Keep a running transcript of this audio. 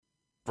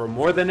For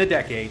more than a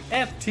decade,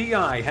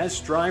 FTI has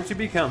strived to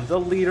become the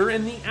leader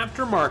in the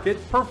aftermarket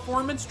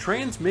performance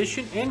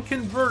transmission and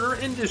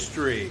converter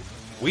industry.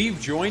 We've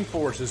joined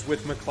forces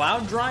with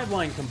McLeod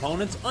Driveline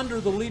Components under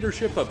the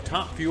leadership of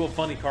Top Fuel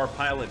Funny Car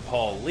pilot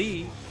Paul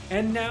Lee,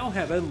 and now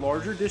have a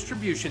larger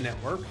distribution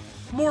network,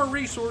 more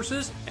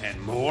resources,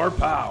 and more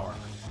power.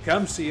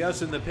 Come see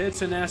us in the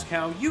pits and ask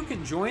how you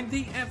can join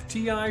the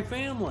FTI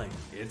family.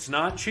 It's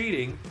not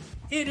cheating,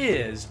 it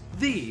is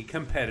the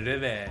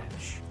competitive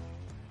edge.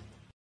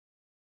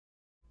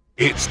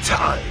 It's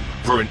time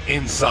for an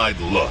inside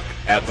look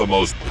at the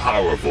most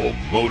powerful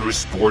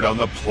motorsport on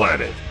the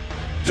planet.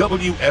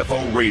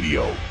 WFO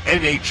Radio,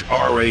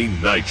 NHRA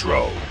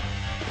Nitro.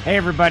 Hey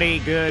everybody,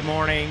 good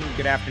morning,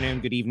 good afternoon,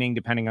 good evening,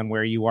 depending on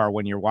where you are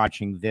when you're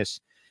watching this.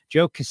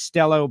 Joe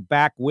Costello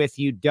back with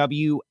you,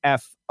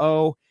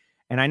 WFO.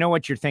 And I know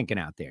what you're thinking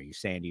out there. You're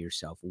saying to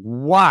yourself,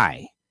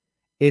 why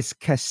is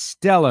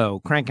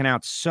Costello cranking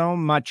out so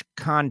much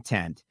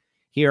content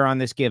here on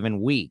this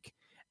given week?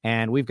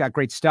 And we've got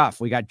great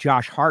stuff. We got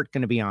Josh Hart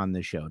going to be on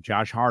the show.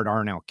 Josh Hart,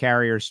 R&L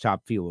Carriers,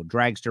 Top Fuel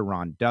Dragster,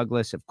 Ron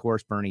Douglas, of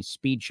course, Bernie's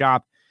Speed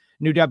Shop,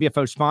 new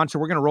WFO sponsor.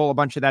 We're going to roll a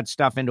bunch of that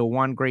stuff into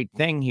one great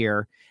thing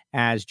here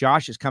as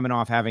Josh is coming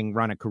off having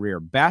run a career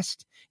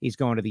best. He's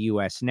going to the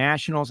U.S.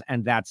 Nationals,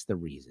 and that's the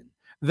reason.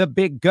 The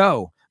Big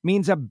Go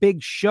means a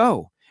big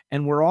show,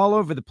 and we're all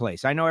over the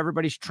place. I know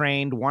everybody's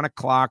trained, 1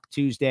 o'clock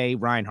Tuesday,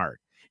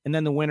 Reinhardt, and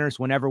then the winners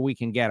whenever we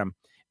can get them.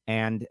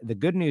 And the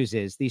good news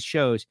is these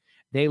shows,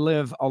 they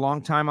live a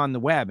long time on the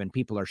web, and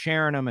people are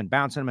sharing them and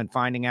bouncing them and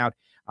finding out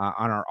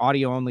on our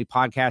audio-only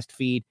podcast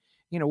feed.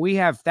 You know, we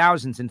have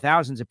thousands and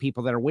thousands of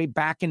people that are way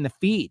back in the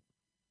feed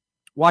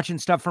watching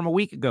stuff from a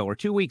week ago or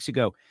 2 weeks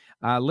ago,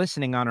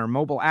 listening on our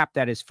mobile app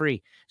that is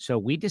free. So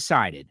we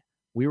decided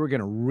we were going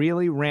to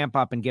really ramp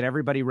up and get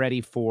everybody ready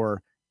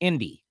for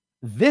Indy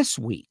this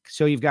week.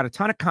 So you've got a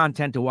ton of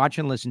content to watch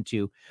and listen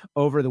to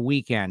over the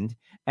weekend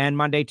and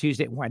Monday,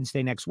 Tuesday,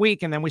 Wednesday next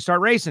week. And then we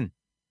start racing.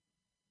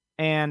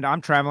 And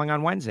I'm traveling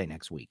on Wednesday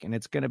next week, and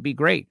it's going to be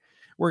great.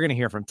 We're going to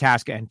hear from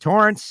Tasca and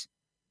Torrance,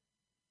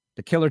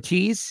 the Killer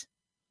Tees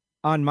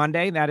on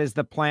Monday. That is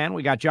the plan.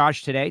 We got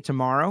Josh today.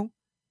 Tomorrow,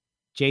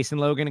 Jason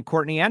Logan and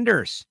Courtney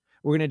Enders.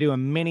 We're going to do a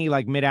mini,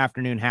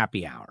 mid-afternoon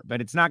happy hour,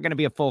 but it's not going to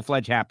be a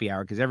full-fledged happy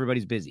hour because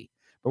everybody's busy.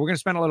 But we're going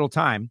to spend a little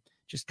time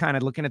just kind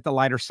of looking at the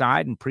lighter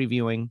side and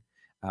previewing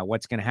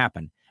what's going to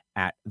happen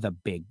at the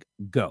Big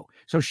Go.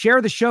 So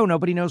share the show.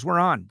 Nobody knows we're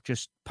on.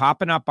 Just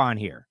popping up on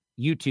here.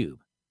 YouTube.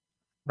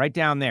 Right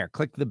down there,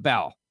 click the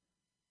bell,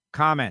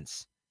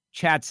 comments,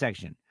 chat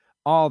section,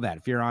 all that.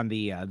 If you're on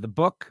the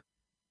book,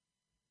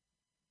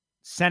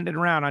 send it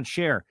around on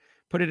share,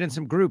 put it in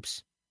some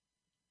groups.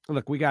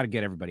 Look, we got to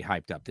get everybody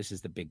hyped up. This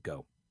is the Big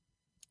Go.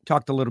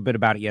 Talked a little bit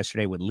about it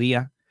yesterday with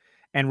Leah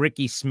and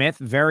Ricky Smith.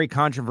 Very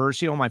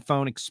controversial. My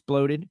phone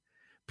exploded.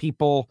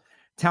 People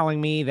telling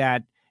me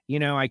that,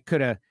 I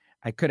could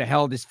have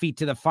held his feet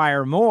to the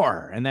fire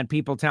more. And then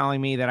people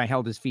telling me that I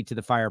held his feet to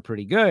the fire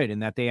pretty good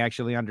and that they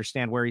actually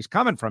understand where he's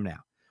coming from now.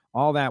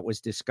 All that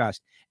was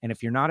discussed. And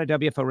if you're not a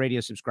WFO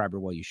radio subscriber,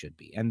 well, you should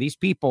be. And these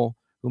people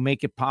who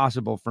make it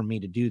possible for me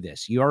to do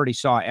this, you already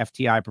saw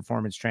FTI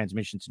Performance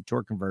Transmissions and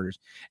Torque Converters,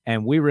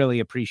 and we really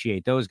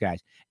appreciate those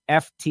guys.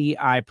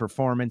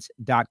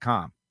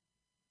 FTIperformance.com.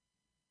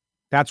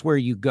 That's where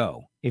you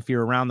go if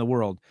you're around the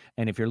world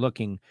and if you're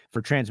looking for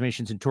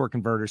transmissions and torque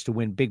converters to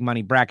win big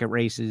money bracket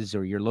races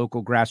or your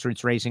local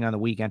grassroots racing on the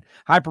weekend.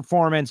 High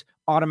performance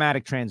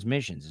automatic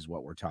transmissions is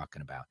what we're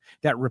talking about.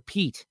 That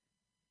repeat,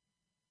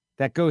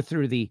 that go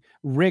through the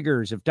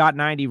rigors of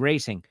 .90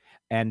 racing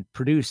and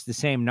produce the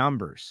same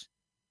numbers.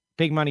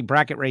 Big money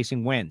bracket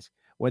racing wins,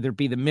 whether it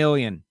be the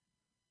million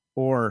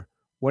or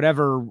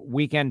whatever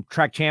weekend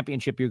track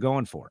championship you're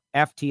going for.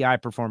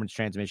 FTI Performance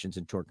Transmissions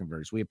and Torque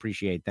Converters. We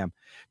appreciate them.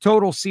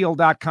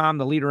 TotalSeal.com,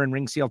 the leader in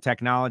ring seal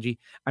technology.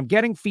 I'm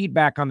getting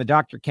feedback on the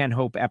Dr. Ken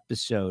Hope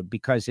episode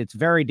because it's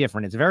very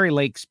different. It's very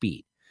lake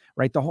speed,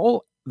 right? The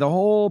whole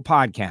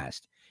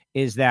podcast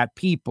is that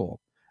people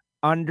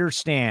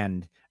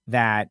understand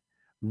that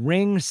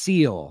ring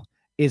seal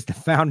is the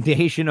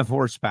foundation of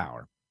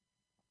horsepower.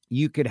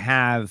 You could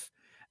have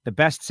the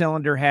best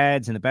cylinder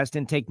heads and the best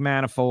intake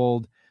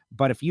manifold,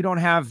 but if you don't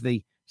have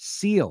the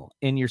seal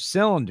in your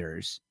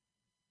cylinders,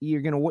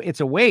 it's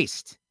a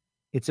waste.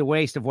 It's a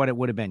waste of what it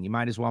would have been. You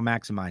might as well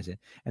maximize it.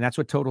 And that's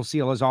what Total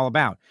Seal is all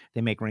about. They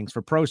make rings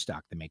for Pro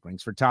Stock. They make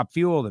rings for Top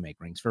Fuel. They make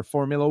rings for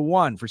Formula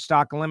One, for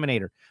Stock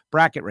Eliminator,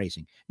 bracket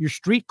racing. Your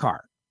street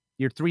car,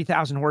 your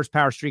 3,000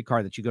 horsepower street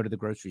car that you go to the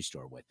grocery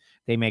store with,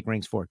 they make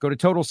rings for it. Go to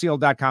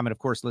TotalSeal.com and, of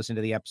course, listen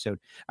to the episode.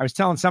 I was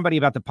telling somebody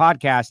about the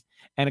podcast,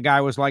 and a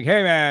guy was like,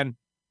 hey, man,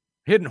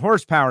 Hidden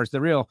Horsepower is the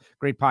real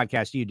great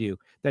podcast you do.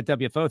 That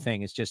WFO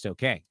thing is just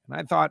okay. And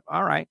I thought,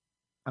 all right,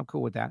 I'm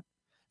cool with that.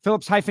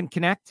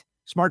 Phillips-Connect,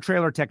 smart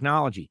trailer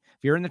technology.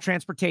 If you're in the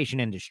transportation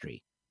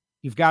industry,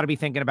 you've got to be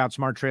thinking about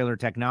smart trailer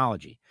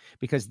technology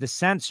because the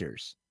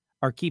sensors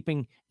are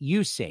keeping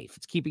you safe.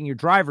 It's keeping your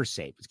drivers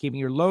safe. It's keeping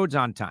your loads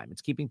on time.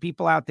 It's keeping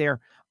people out there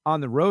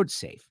on the road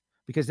safe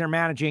because they're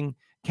managing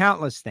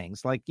countless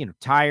things like,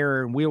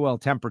 tire and wheel well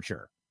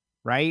temperature,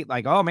 right?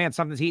 Like, oh man,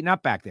 something's heating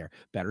up back there.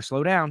 Better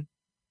slow down.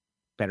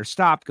 Better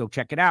stop. Go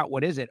check it out.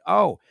 What is it?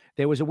 Oh,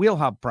 there was a wheel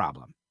hub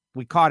problem.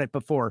 We caught it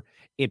before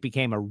it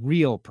became a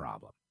real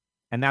problem.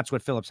 And that's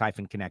what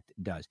Phillips-Connect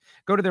does.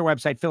 Go to their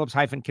website,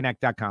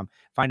 phillips-connect.com,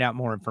 find out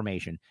more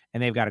information.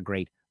 And they've got a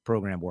great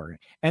program working.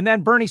 And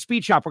then Bernie's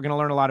Speed Shop, we're going to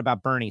learn a lot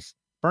about Bernie's.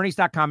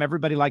 Bernie's.com,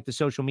 everybody like the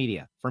social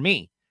media. For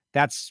me,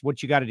 that's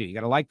what you got to do. You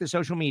got to like the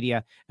social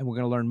media, and we're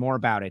going to learn more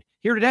about it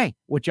here today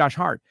with Josh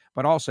Hart,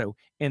 but also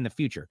in the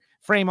future.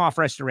 Frame off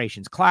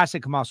restorations,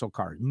 classic muscle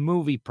cars,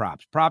 movie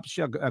props,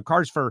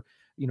 cars for,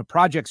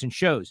 projects and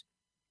shows.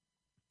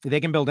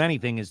 They can build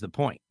anything is the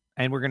point.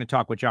 And we're going to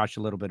talk with Josh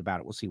a little bit about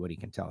it. We'll see what he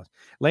can tell us.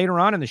 Later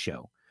on in the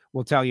show,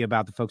 we'll tell you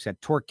about the folks at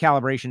Torque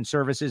Calibration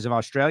Services of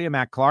Australia,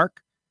 Matt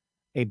Clark,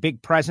 a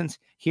big presence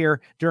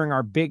here during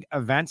our big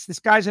events. This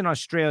guy's in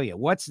Australia.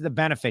 What's the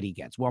benefit he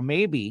gets? Well,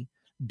 maybe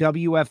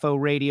WFO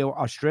Radio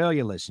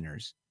Australia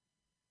listeners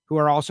who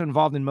are also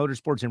involved in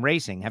motorsports and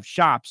racing, have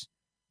shops,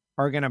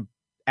 are going to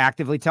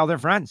actively tell their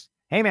friends,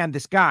 hey, man,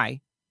 this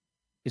guy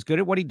is good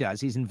at what he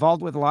does. He's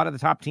involved with a lot of the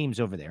top teams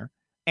over there,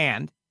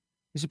 and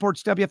he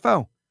supports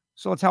WFO.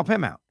 So let's help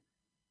him out.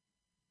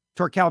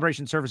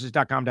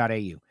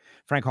 TorqueCalibrationServices.com.au.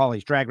 Frank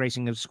Hawley's Drag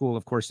Racing School,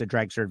 of course, the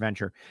Dragster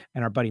Adventure,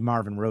 and our buddy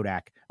Marvin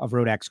Rodak of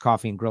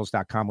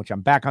RodaxCoffeeandGrills.com, which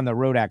I'm back on the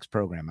Rodax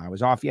program. I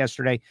was off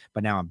yesterday,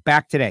 but now I'm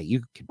back today.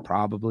 You can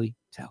probably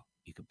tell.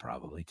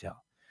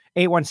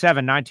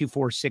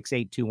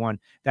 817-924-6821.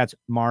 That's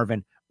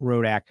Marvin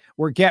Rodak.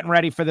 We're getting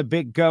ready for the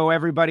big go.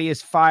 Everybody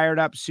is fired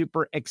up,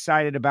 super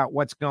excited about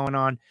what's going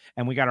on.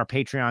 And we got our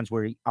Patreons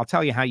where I'll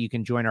tell you how you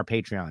can join our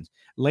Patreons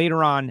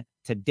later on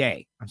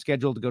today. I'm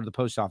scheduled to go to the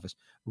post office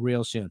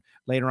real soon.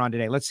 Later on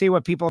today. Let's see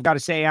what people have got to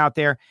say out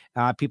there.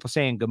 People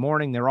saying good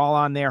morning. They're all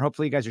on there.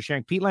 Hopefully you guys are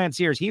sharing. Pete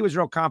Lanciers, he was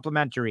real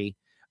complimentary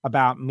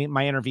about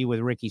my interview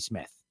with Ricky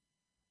Smith,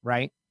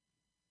 right?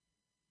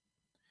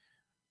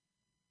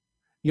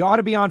 You ought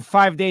to be on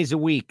 5 days a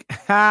week.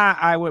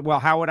 I would. Well,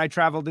 how would I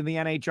travel to the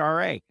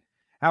NHRA?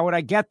 How would I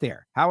get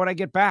there? How would I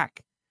get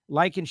back?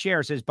 Like and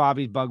share, says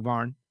Bobby's Bug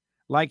Barn.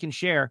 Like and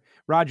share.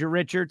 Roger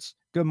Richards.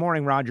 Good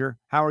morning, Roger.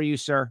 How are you,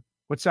 sir?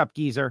 What's up,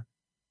 geezer?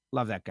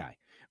 Love that guy.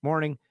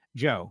 Morning,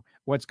 Joe.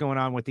 What's going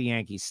on with the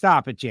Yankees?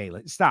 Stop it,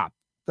 Jalen. Stop.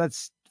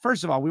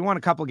 First of all, we won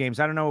a couple games.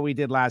 I don't know what we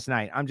did last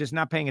night. I'm just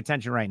not paying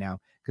attention right now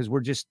because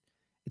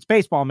it's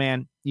baseball,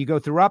 man. You go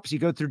through ups, you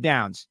go through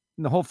downs.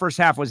 And the whole first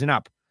half was an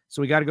up.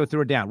 So we got to go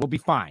through it down. We'll be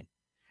fine.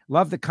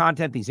 Love the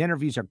content. These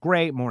interviews are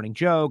great. Morning,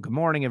 Joe. Good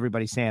morning.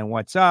 Everybody saying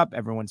what's up.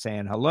 Everyone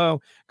saying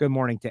hello. Good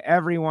morning to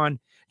everyone.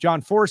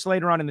 John Force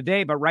later on in the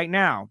day, but right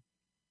now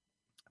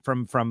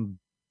from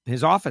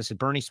his office at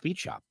Bernie's Speed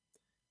Shop.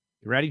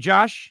 You ready,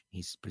 Josh?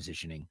 He's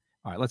positioning.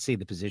 All right, let's see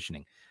the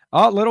positioning.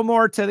 Oh, a little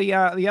more to the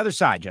other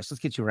side, Just. Let's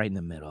get you right in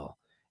the middle.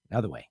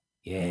 Another way.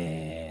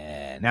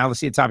 Yeah. Now let's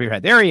see the top of your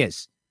head. There he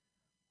is.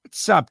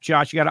 What's up,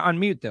 Josh? You got to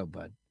unmute, though,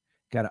 bud.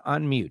 Got to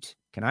unmute.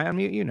 Can I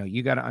unmute you? No,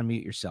 you got to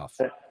unmute yourself.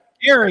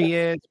 Here he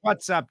is.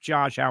 What's up,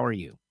 Josh? How are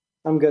you?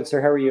 I'm good,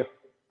 sir. How are you?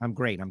 I'm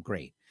great.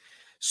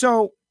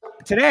 So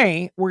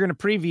today we're going to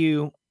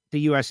preview the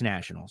U.S.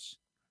 Nationals.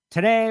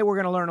 Today we're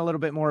going to learn a little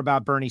bit more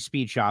about Bernie's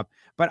Speed Shop.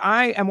 But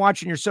I am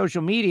watching your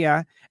social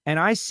media, and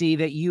I see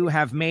that you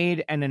have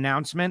made an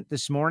announcement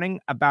this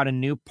morning about a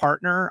new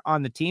partner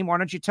on the team. Why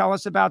don't you tell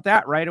us about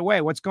that right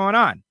away? What's going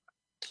on?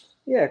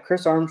 Yeah,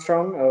 Chris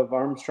Armstrong of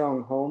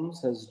Armstrong Homes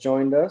has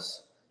joined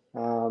us.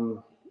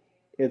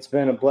 It's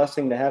been a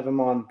blessing to have him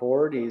on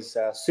board. He's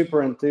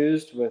super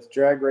enthused with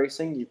drag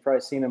racing. You've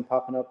probably seen him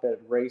popping up at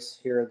race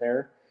here and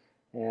there.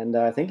 And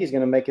I think he's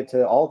going to make it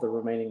to all the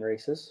remaining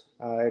races,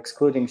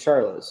 excluding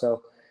Charlotte.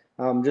 So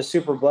just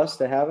super blessed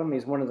to have him.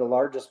 He's one of the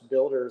largest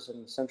builders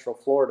in Central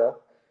Florida.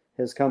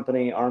 His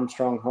company,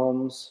 Armstrong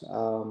Homes,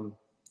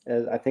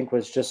 I think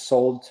was just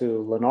sold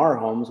to Lennar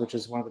Homes, which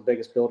is one of the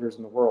biggest builders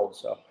in the world.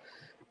 So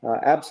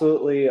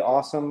absolutely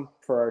awesome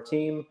for our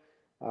team.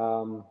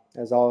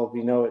 As all of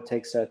you know, it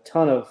takes a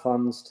ton of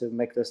funds to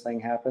make this thing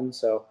happen.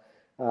 So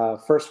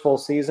first full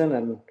season,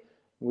 and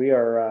we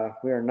are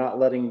not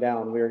letting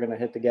down. We are going to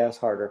hit the gas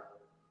harder.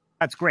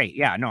 That's great.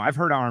 Yeah, no, I've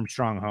heard of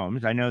Armstrong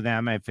Homes. I know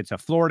them if it's a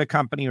Florida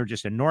company or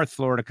just a North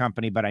Florida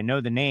company, but I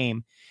know the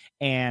name.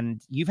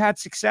 And you've had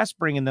success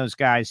bringing those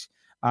guys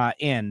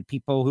in,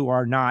 people who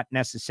are not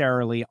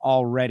necessarily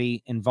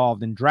already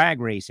involved in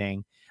drag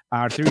racing.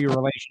 Through your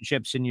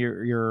relationships and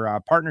your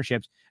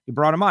partnerships, you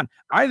brought them on.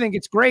 I think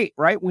it's great,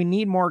 right? We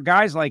need more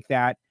guys like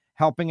that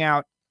helping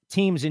out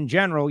teams in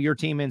general, your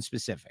team in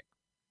specific.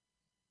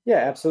 Yeah,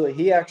 absolutely.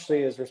 He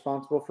actually is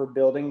responsible for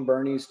building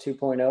Bernie's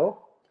 2.0.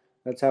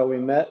 That's how we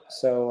met.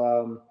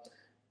 So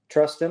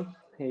trust him.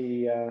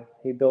 He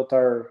built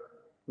our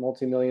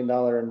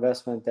multi-million-dollar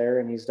investment there,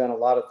 and he's done a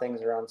lot of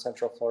things around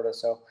Central Florida.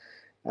 So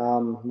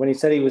when he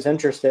said he was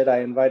interested, I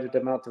invited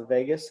him out to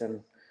Vegas,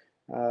 and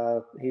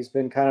he's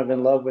been kind of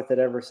in love with it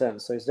ever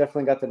since. So he's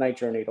definitely got the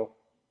nitro needle.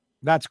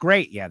 That's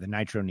great. Yeah, the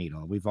nitro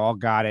needle. We've all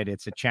got it.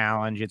 It's a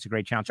challenge. It's a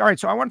great challenge. All right,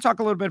 so I want to talk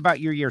a little bit about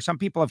your year. Some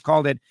people have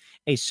called it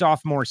a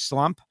sophomore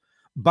slump,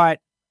 but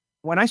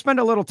when I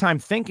spend a little time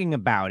thinking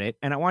about it,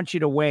 and I want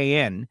you to weigh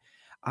in,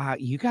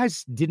 You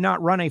guys did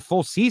not run a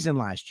full season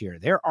last year.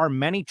 There are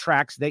many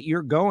tracks that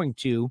you're going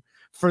to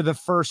for the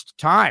first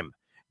time.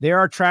 There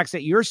are tracks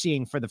that you're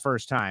seeing for the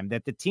first time,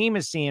 that the team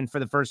is seeing for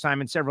the first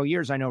time in several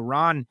years. I know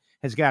Ron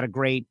has got a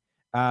great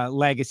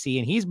legacy,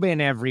 and he's been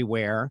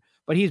everywhere,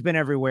 but he's been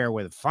everywhere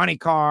with a funny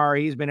car.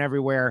 He's been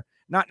everywhere,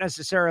 not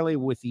necessarily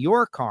with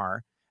your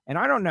car. And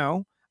I don't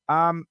know.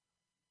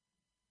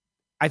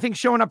 I think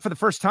showing up for the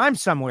first time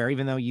somewhere,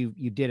 even though you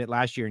did it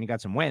last year and you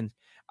got some wins,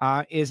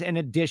 is an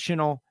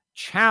additional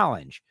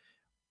challenge.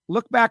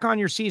 Look back on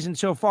your season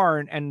so far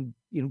and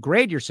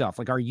grade yourself.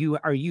 Like, are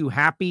you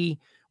happy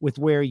with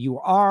where you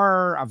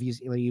are?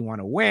 Obviously, you want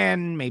to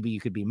win. Maybe you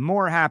could be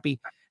more happy.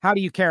 How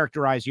do you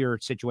characterize your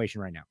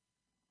situation right now?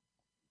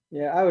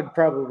 Yeah, I would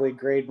probably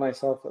grade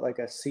myself at like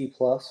a C+.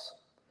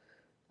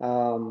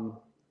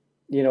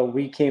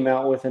 We came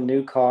out with a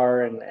new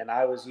car and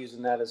I was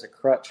using that as a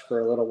crutch for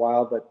a little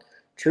while, but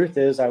truth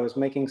is I was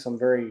making some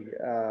very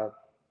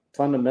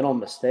fundamental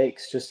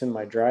mistakes just in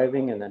my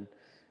driving. And then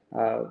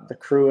the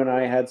crew and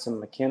I had some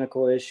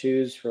mechanical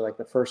issues for like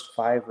the first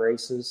 5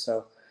 races.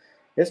 So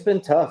it's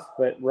been tough,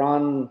 but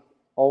Ron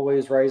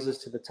always rises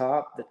to the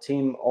top. The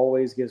team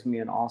always gives me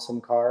an awesome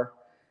car.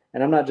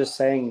 And I'm not just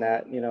saying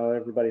that,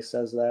 everybody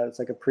says that. It's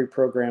like a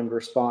pre-programmed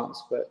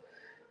response, but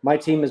my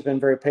team has been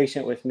very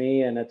patient with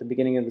me. And at the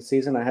beginning of the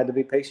season, I had to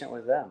be patient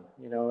with them,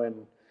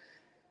 and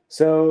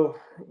so,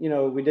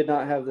 we did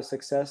not have the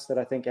success that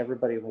I think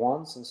everybody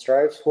wants and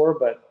strives for,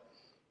 but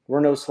we're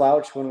no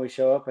slouch when we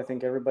show up. I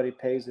think everybody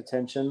pays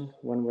attention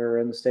when we're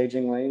in the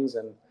staging lanes,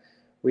 and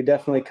we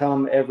definitely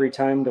come every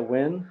time to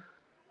win.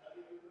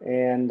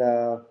 And,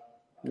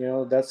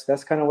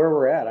 that's kind of where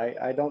we're at.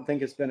 I don't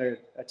think it's been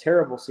a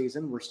terrible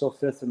season. We're still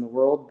 5th in the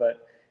world,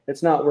 but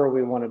it's not where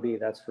we want to be.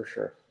 That's for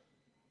sure.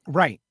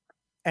 Right.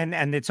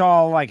 And it's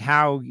all like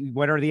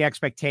what are the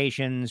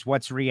expectations?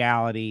 What's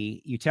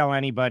reality? You tell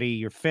anybody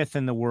you're 5th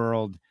in the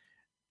world,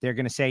 they're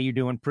going to say you're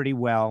doing pretty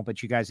well,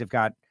 but you guys have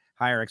got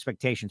higher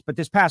expectations. But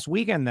this past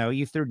weekend, though,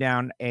 you threw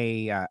down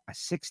a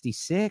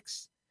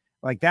 66.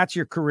 Like, that's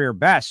your career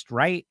best,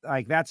 right?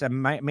 Like, that's a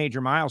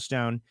major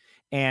milestone.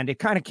 And it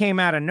kind of came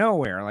out of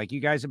nowhere. Like, you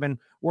guys have been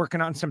working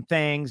on some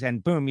things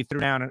and boom, you threw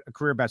down a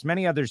career best.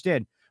 Many others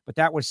did, but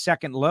that was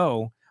second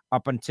low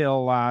up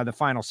until the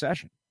final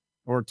session.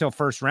 Or until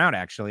first round,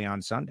 actually,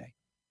 on Sunday.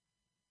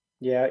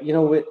 Yeah,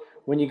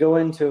 when you go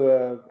into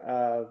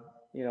a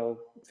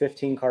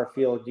 15-car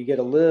field, you get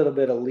a little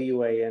bit of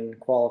leeway in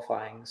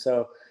qualifying.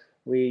 So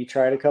we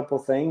tried a couple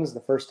things the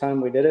first time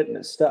we did it, and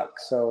it stuck.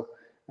 So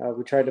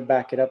we tried to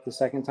back it up the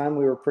second time.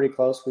 We were pretty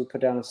close. We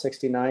put down a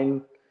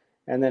 69,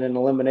 and then in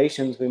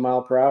eliminations, we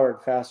mile per hour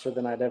faster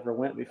than I'd ever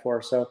went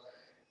before. So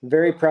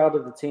very proud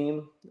of the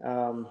team.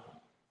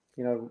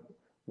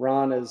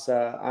 Ron is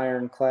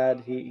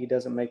ironclad. He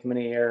doesn't make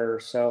many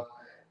errors. So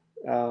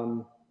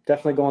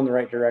definitely going the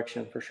right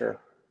direction for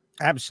sure.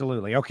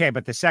 Absolutely. Okay,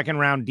 but the second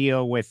round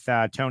deal with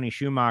Tony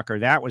Schumacher,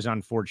 that was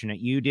unfortunate.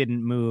 You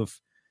didn't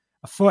move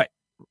a foot.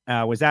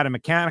 Was that a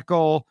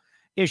mechanical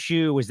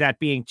issue? Was that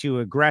being too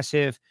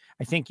aggressive?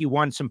 I think you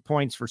won some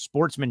points for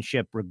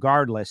sportsmanship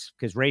regardless,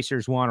 because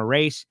racers want to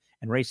race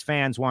and race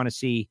fans want to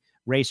see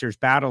racers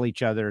battle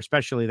each other,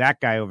 especially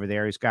that guy over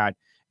there who's got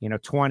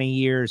 20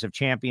 years of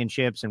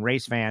championships, and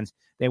race fans,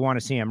 they want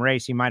to see him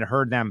race. You might have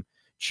heard them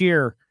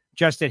cheer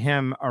just at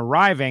him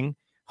arriving,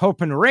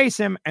 hoping to race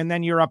him, and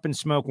then you're up in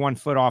smoke 1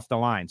 foot off the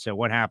line. So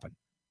what happened?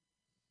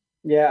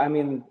 Yeah,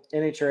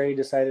 NHRA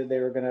decided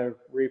they were going to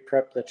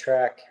re-prep the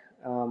track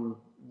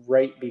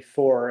right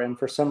before, and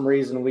for some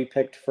reason we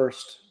picked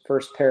first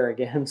pair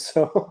again.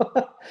 So,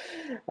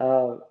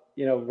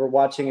 we're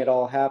watching it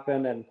all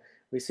happen, and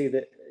we see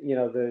that,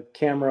 the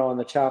camera on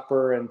the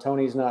chopper and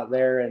Tony's not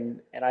there.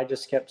 And I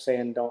just kept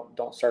saying,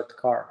 don't start the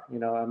car.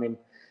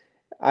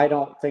 I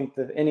don't think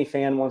that any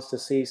fan wants to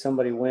see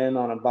somebody win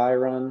on a bye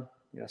run.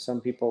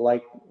 Some people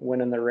like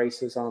winning their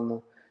races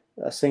on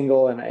a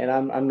single, and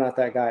I'm not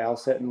that guy. I'll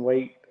sit and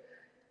wait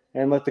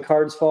and let the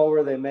cards fall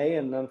where they may.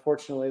 And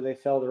unfortunately they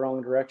fell the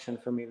wrong direction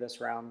for me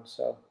this round.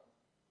 So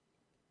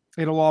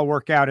it'll all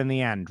work out in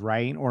the end,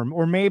 right? Or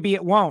maybe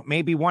it won't.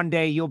 Maybe one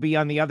day you'll be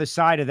on the other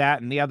side of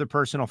that and the other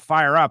person will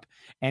fire up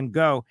and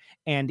go.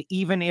 And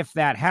even if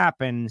that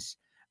happens,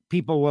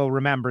 people will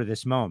remember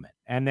this moment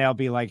and they'll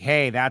be like,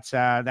 hey, that's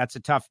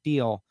a tough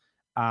deal.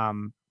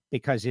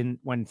 Because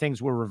when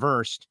things were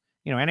reversed,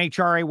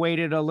 NHRA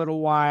waited a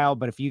little while,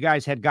 but if you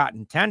guys had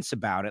gotten tense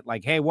about it,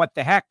 like, hey, what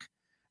the heck?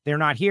 They're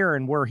not here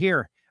and we're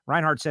here.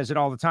 Reinhart says it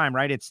all the time,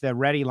 right? It's the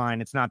ready line.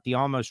 It's not the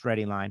almost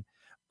ready line.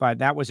 But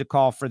that was a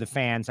call for the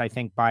fans, I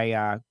think,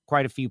 by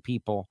quite a few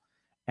people.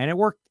 And it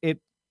worked.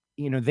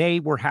 They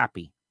were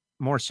happy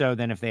more so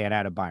than if they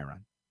had a bye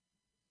run.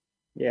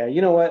 Yeah,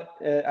 you know what?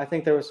 I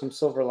think there was some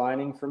silver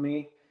lining for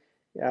me.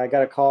 I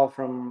got a call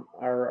from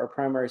our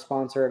primary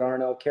sponsor at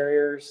R&L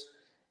Carriers,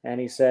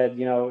 and he said,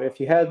 if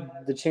you had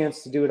the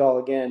chance to do it all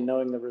again,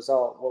 knowing the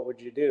result, what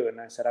would you do? And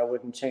I said, I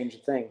wouldn't change a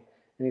thing.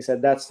 And he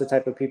said, that's the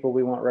type of people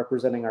we want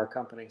representing our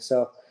company.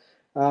 So,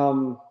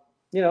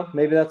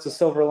 maybe that's a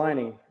silver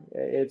lining.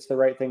 It's the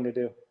right thing to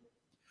do.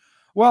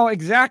 Well,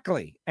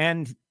 exactly.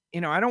 And,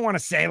 I don't want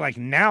to say like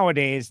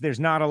nowadays there's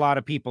not a lot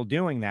of people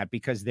doing that,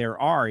 because there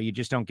are. You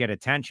just don't get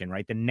attention,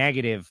 right? The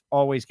negative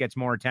always gets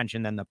more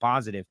attention than the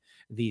positive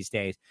these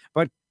days.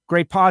 But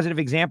great positive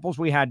examples.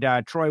 We had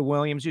Troy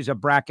Williams, who's a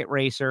bracket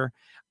racer.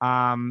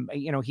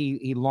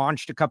 He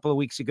launched a couple of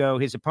weeks ago.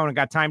 His opponent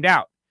got timed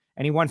out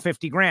and he won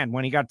 50 grand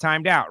when he got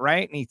timed out,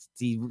 right? And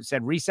he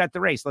said, reset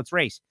the race, let's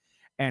race.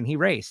 And he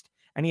raced,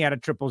 and he had a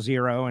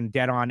 000 and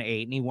dead on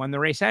 8, and he won the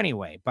race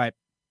anyway. But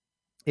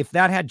if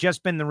that had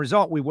just been the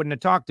result, we wouldn't have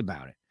talked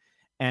about it.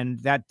 And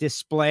that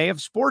display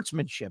of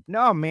sportsmanship.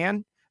 No,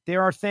 man,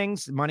 there are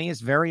things. Money is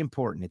very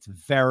important. It's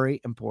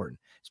very important,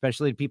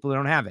 especially to people who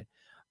don't have it.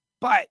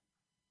 But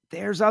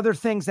there's other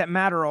things that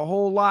matter a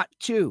whole lot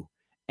too.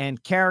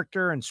 And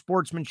character and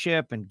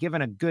sportsmanship and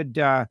giving a good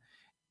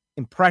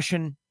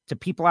impression to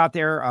people out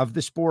there of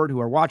the sport, who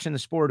are watching the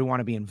sport, who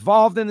want to be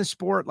involved in the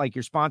sport, like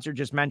your sponsor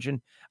just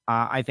mentioned.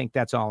 I think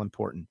that's all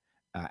important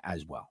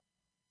as well.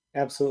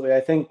 Absolutely.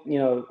 I think,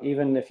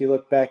 even if you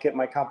look back at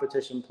my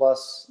Competition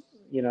Plus,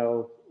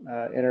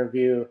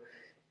 interview,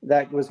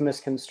 that was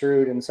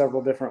misconstrued in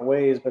several different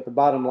ways. But the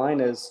bottom line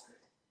is,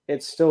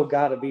 it's still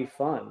got to be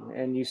fun,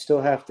 and you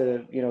still have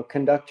to,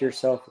 conduct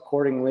yourself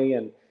accordingly.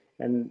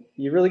 And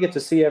you really get to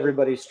see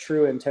everybody's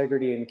true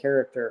integrity and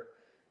character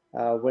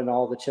when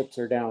all the chips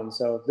are down.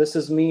 So this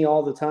is me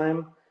all the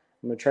time.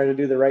 I'm going to try to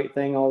do the right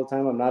thing all the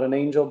time. I'm not an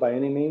angel by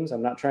any means.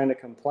 I'm not trying to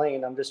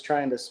complain. I'm just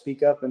trying to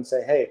speak up and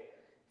say, hey,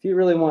 if you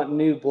really want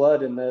new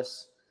blood in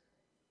this,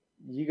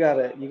 you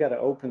gotta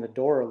open the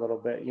door a little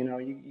bit.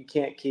 You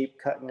can't keep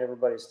cutting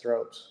everybody's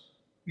throats.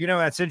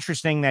 That's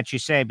interesting that you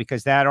say,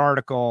 because that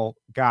article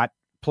got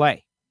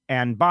play.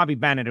 And Bobby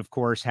Bennett, of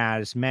course,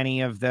 has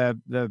many of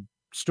the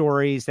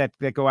stories that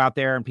go out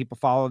there, and people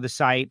follow the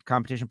site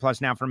Competition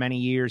Plus now for many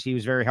years. He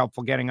was very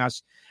helpful getting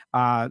us,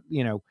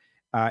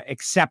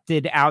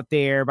 accepted out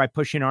there by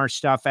pushing our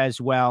stuff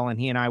as well. And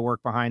he and I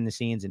work behind the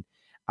scenes.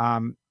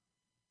 And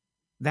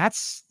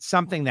that's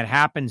something that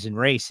happens in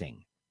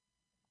racing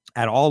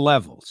at all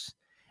levels.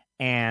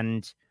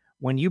 And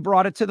when you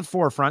brought it to the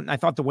forefront, I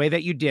thought the way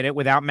that you did it,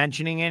 without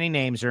mentioning any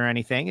names or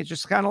anything, it's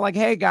just kind of like,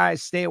 hey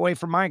guys, stay away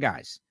from my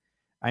guys.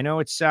 I know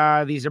it's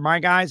these are my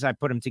guys. I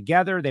put them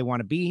together. They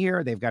want to be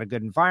here. They've got a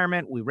good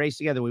environment. We race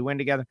together. We win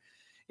together.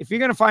 If you're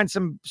going to find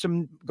some,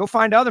 go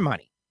find other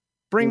money.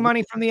 Bring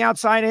money from the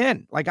outside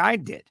in, like I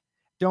did.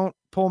 Don't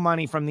pull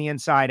money from the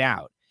inside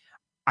out.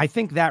 I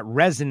think that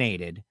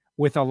resonated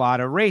with a lot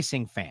of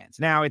racing fans.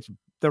 Now it's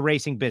the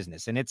racing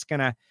business, and it's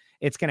gonna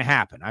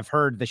happen. I've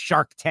heard the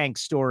Shark Tank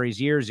stories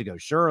years ago,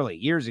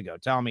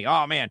 telling me,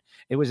 oh man,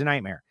 it was a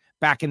nightmare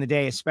back in the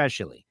day,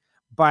 especially.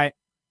 But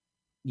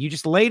you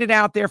just laid it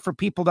out there for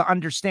people to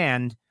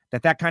understand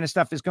that kind of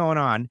stuff is going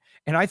on.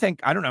 And I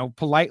think,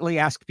 politely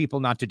ask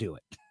people not to do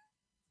it.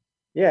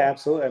 Yeah,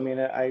 absolutely. I mean,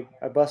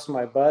 I busted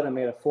my butt. I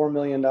made a $4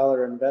 million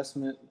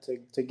investment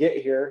to get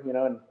here,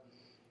 and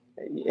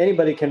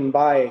anybody can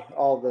buy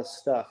all this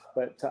stuff,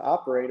 but to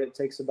operate it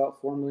takes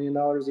about $4 million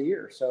a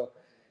year. So,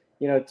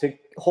 to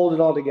hold it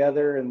all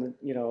together, and,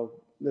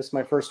 this is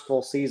my first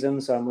full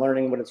season, so I'm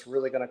learning what it's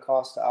really going to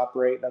cost to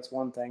operate. That's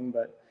one thing,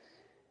 but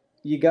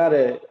you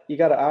gotta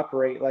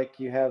operate like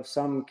you have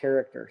some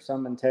character,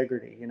 some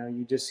integrity.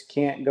 You just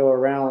can't go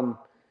around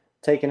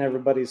taking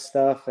everybody's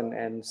stuff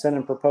and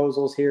sending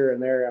proposals here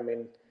and there. I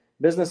mean,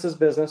 business is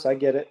business. I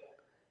get it.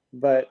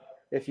 But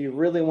if you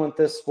really want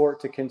this sport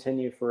to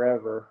continue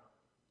forever,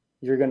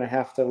 you're going to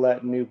have to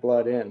let new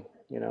blood in.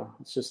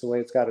 It's just the way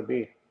it's got to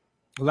be.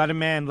 Let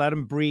him in, let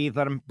him breathe,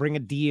 let him bring a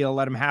deal,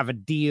 let him have a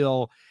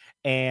deal.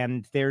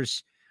 And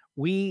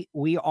we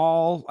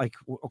all, like,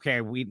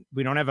 okay, we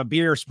don't have a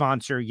beer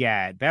sponsor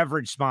yet.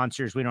 Beverage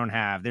sponsors we don't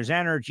have. There's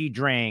energy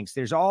drinks.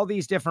 There's all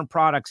these different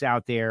products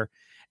out there,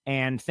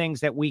 and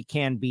things that we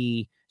can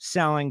be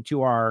selling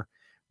to our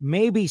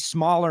maybe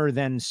smaller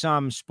than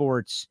some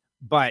sports,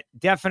 but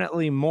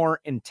definitely more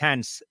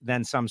intense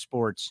than some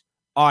sports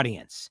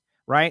audience,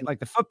 right? Like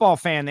the football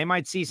fan, they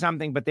might see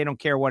something, but they don't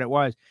care what it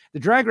was. The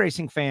drag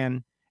racing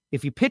fan,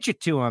 if you pitch it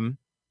to them,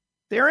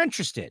 they're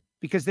interested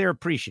because they're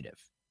appreciative.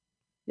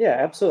 Yeah,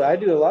 absolutely. I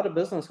do a lot of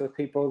business with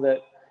people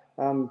that,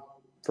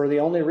 for the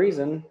only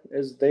reason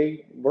is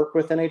they work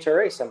with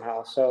NHRA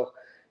somehow. So,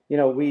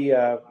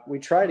 we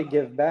try to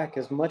give back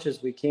as much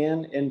as we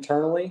can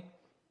internally.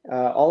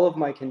 All of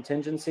my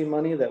contingency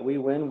money that we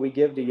win, we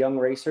give to young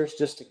racers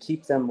just to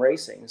keep them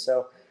racing.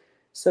 So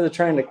instead of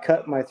trying to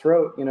cut my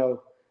throat,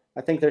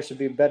 I think there should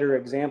be better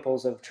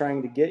examples of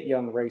trying to get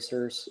young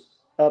racers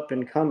up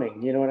and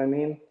coming. You know what I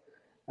mean?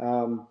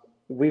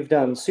 We've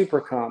done Super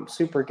Comp,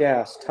 Super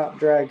Gas, Top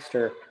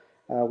Dragster.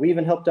 We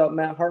even helped out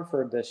Matt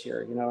Hartford this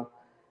year.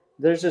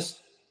 There's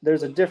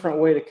a different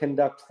way to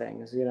conduct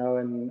things,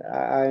 and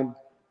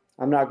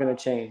I'm not going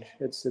to change.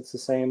 It's the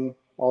same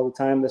all the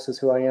time. This is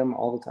who I am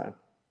all the time.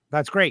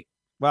 That's great.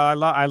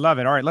 Well, I love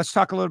it. All right, let's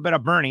talk a little bit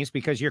of Bernie's,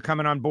 because you're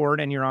coming on board,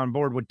 and you're on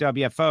board with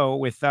WFO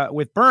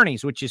with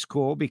Bernie's, which is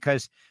cool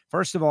because,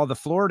 first of all, the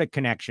Florida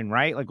connection,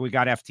 right? Like we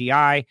got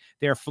FTI,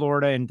 they're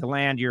Florida, and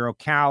DeLand, you're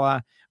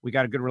Ocala. We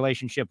got a good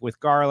relationship with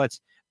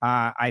Garlits.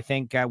 I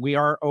think we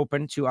are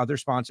open to other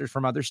sponsors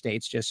from other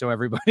states, just so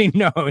everybody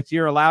knows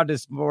you're allowed to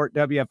support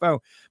WFO.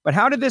 But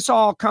how did this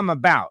all come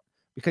about?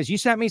 Because you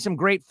sent me some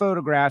great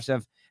photographs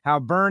of how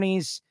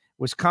Bernie's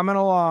was coming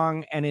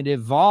along and it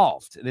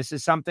evolved. This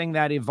is something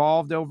that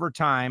evolved over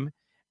time,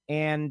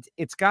 and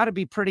it's got to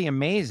be pretty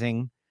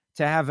amazing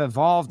to have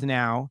evolved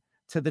now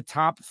to the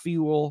top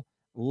fuel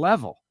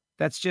level.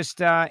 That's just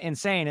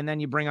insane. And then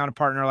you bring on a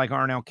partner like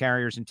Arnell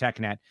Carriers and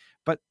TechNet.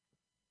 But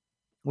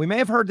we may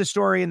have heard the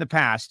story in the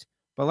past,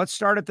 but let's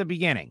start at the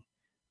beginning.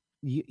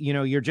 You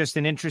know, you're just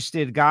an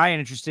interested guy and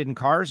interested in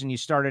cars, and you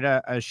started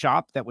a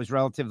shop that was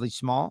relatively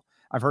small.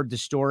 I've heard the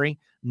story,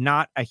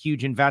 not a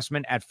huge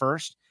investment at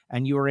first,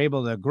 and you were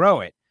able to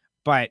grow it.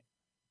 But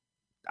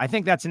I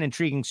think that's an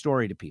intriguing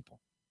story to people.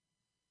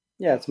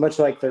 Yeah, it's much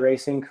like the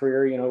racing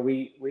career. You know,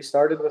 we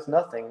started with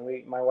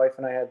nothing. My wife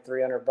and I had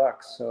 $300.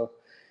 So,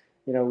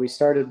 you know, we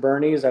started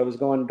Bernie's. I was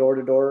going door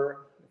to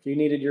door. If you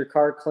needed your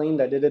car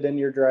cleaned, I did it in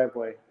your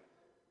driveway.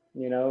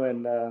 You know,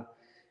 and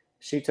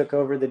she took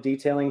over the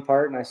detailing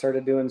part, and I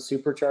started doing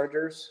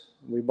superchargers.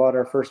 We bought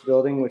our first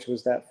building, which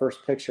was that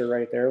first picture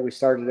right there. We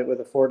started it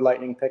with a Ford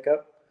Lightning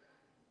pickup,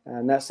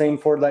 and that same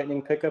Ford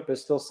Lightning pickup is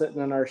still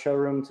sitting in our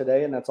showroom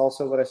today, and that's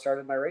also what I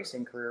started my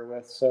racing career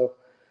with. So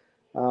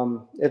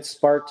it's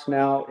sparked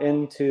now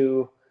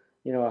into,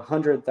 you know,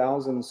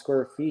 100,000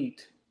 square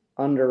feet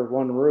under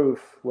one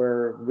roof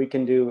where we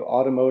can do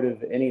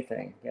automotive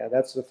anything. Yeah,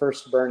 that's the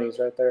first Bernie's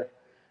right there.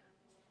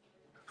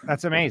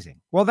 That's amazing.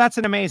 Well, that's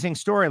an amazing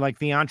story, like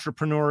the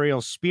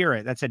entrepreneurial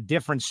spirit. That's a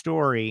different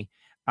story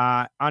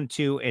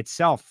unto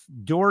itself.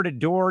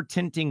 Door-to-door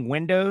tinting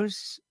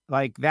windows,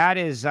 like that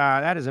is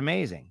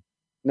amazing.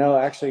 No,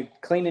 actually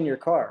cleaning your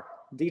car,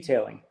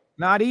 detailing.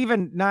 Not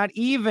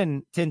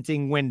even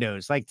tinting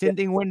windows. Like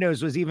tinting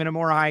windows was even a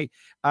more high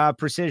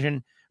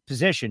precision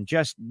position,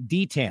 just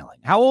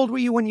detailing. How old were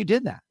you when you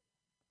did that?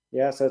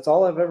 Yeah, so it's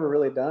all I've ever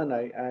really done.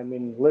 I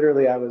mean,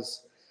 literally I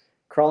was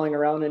crawling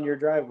around in your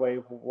driveway,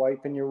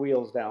 wiping your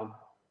wheels down.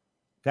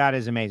 That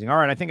is amazing. All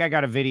right. I think I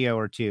got a video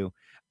or two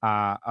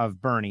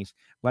of Bernie's.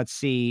 Let's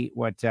see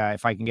what,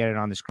 if I can get it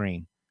on the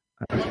screen.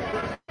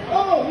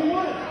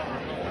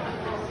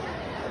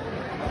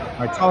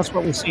 All right, tell us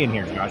what we're seeing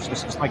here, Josh.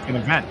 This is like an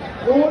event.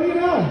 Well, what do you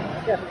know?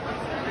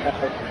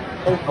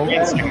 Oh, wait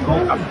a second.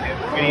 Hold up.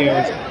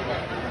 Videos.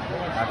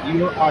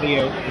 Your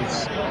audio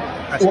is...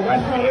 Well,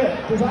 that's not it.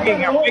 Because I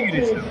got an oil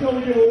change still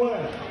to give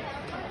away.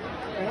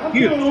 And I'm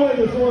giving away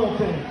this oil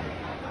change.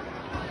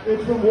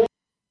 It's from...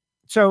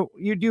 So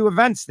you do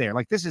events there.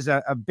 Like this is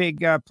a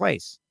big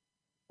place.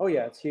 Oh,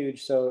 yeah, it's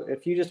huge. So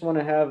if you just want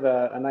to have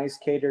a nice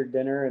catered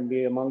dinner and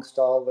be amongst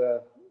all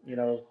the, you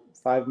know,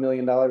 $5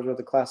 million worth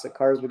of classic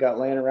cars we got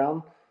laying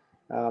around,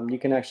 you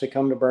can actually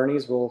come to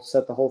Bernie's. We'll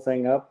set the whole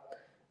thing up.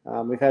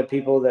 We've had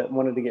people that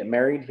wanted to get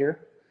married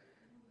here.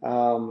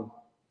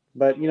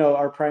 But, you know,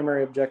 our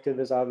primary objective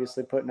is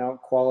obviously putting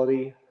out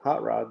quality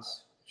hot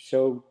rods,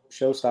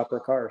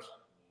 showstopper cars.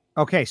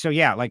 Okay, so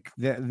yeah, like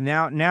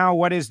now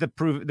what is the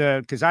proof?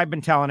 Because I've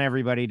been telling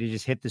everybody to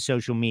just hit the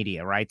social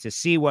media, right, to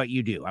see what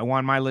you do. I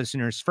want my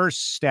listeners'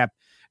 first step,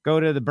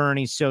 go to the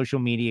Bernie's social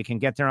media, can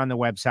get there on the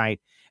website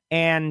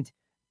and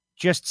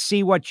just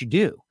see what you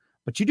do.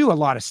 But you do a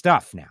lot of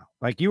stuff now.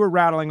 Like you were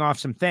rattling off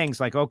some things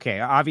like, okay,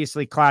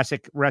 obviously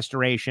classic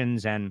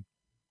restorations and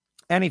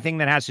anything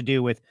that has to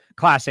do with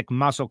classic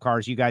muscle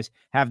cars, you guys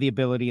have the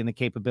ability and the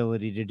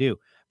capability to do.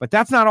 But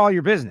that's not all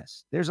your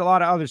business. There's a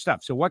lot of other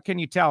stuff. So what can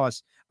you tell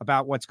us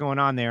about what's going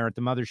on there at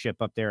the mothership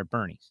up there at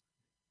Bernie's?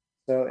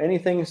 So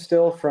anything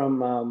still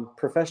from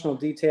professional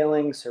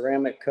detailing,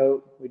 ceramic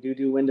coat. We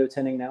do window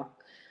tinting now.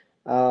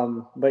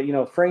 But, you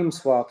know, frame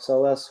swaps,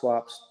 LS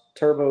swaps,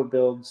 turbo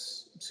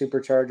builds,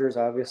 superchargers,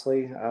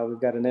 obviously.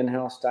 We've got an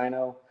in-house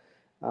dyno.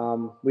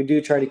 We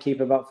do try to keep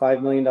about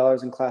 $5 million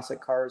in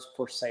classic cars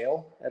for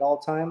sale at all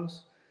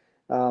times.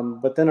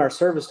 But then our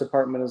service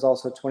department is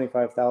also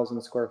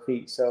 25,000 square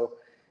feet. So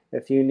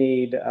if you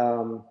need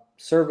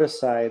service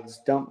sides,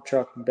 dump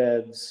truck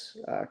beds,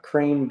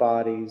 crane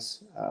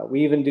bodies,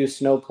 we even do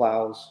snow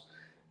plows,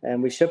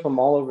 and we ship them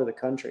all over the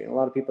country. And a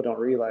lot of people don't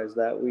realize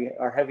that.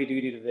 Our heavy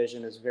duty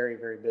division is very,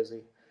 very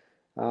busy.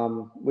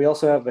 We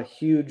also have a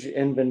huge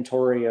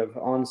inventory of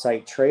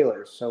on-site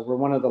trailers. So we're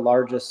one of the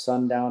largest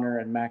Sundowner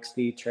and Max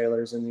D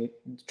trailers in the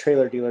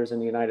trailer dealers in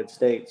the United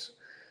States.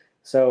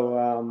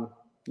 So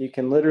you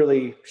can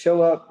literally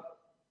show up,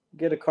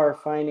 get a car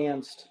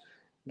financed,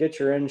 get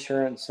your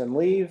insurance and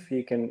leave.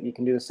 You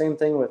can do the same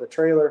thing with a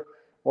trailer,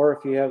 or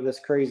if you have this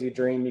crazy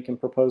dream, you can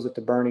propose it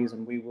to Bernie's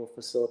and we will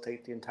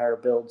facilitate the entire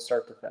build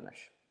start to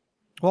finish.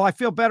 Well, I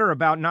feel better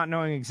about not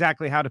knowing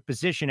exactly how to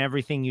position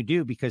everything you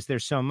do because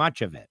there's so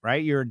much of it,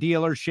 right? You're a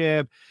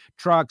dealership,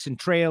 trucks and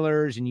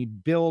trailers, and you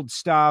build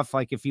stuff.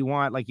 Like if you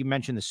want, like you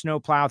mentioned, the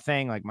snowplow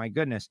thing, like my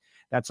goodness,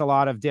 that's a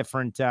lot of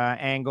different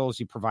angles.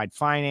 You provide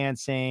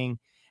financing.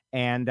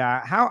 And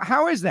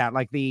how is that?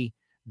 Like the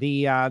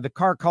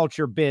car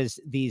culture biz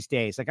these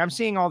days? Like I'm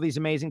seeing all these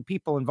amazing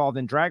people involved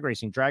in drag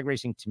racing. Drag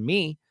racing to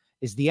me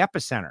is the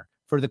epicenter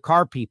for the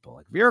car people.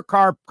 Like if you're a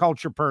car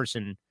culture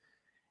person,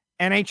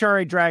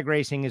 NHRA drag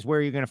racing is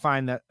where you're going to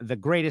find the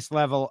greatest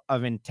level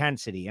of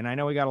intensity. And I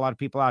know we got a lot of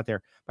people out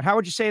there, but how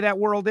would you say that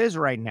world is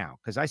right now?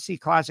 Because I see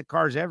classic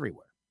cars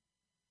everywhere.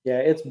 Yeah,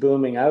 it's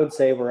booming. I would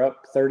say we're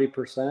up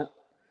 30%.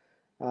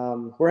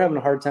 We're having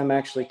a hard time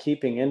actually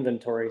keeping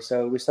inventory.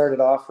 So we started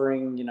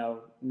offering,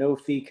 no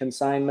fee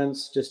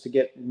consignments just to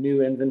get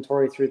new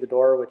inventory through the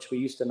door, which we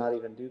used to not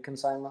even do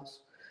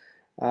consignments.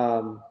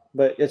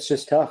 But it's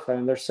just tough. I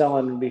mean, they're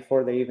selling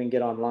before they even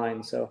get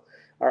online. So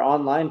our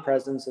online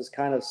presence is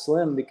kind of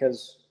slim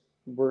because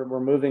we're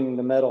moving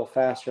the metal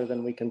faster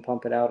than we can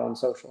pump it out on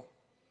social.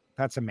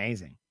 That's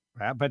amazing.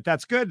 But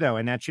that's good, though.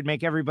 And that should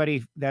make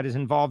everybody that is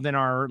involved in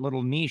our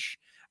little niche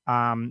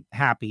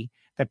happy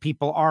that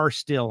people are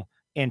still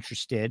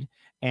interested.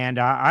 And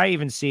I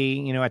even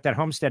see, at that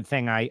Homestead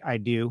thing I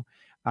do,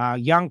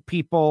 young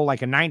people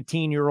like a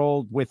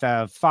 19-year-old with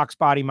a Fox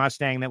body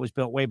Mustang that was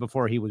built way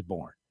before he was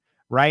born.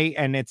 Right.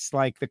 And it's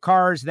like the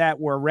cars that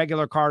were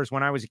regular cars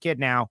when I was a kid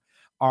now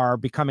are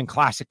becoming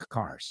classic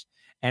cars.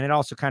 And it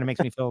also kind of makes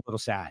me feel a little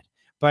sad,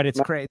 but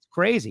it's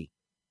crazy.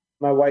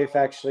 My wife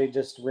actually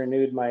just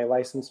renewed my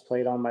license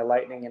plate on my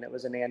Lightning, and it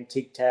was an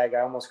antique tag. I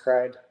almost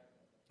cried.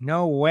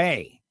 No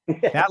way.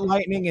 That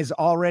Lightning is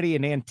already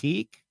an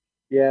antique?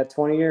 Yeah,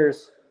 20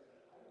 years.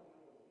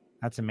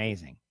 That's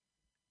amazing.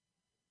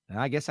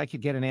 I guess I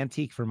could get an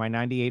antique for my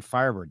 98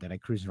 Firebird that I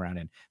cruise around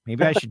in.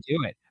 Maybe I should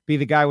do it. Be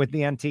the guy with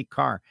the antique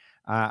car.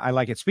 I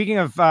like it. Speaking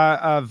of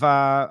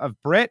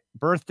Britt,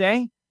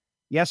 birthday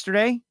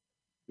yesterday.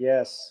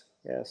 Yes.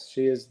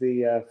 She is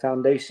the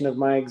foundation of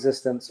my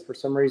existence. For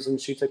some reason,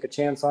 she took a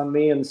chance on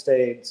me and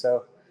stayed.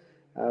 So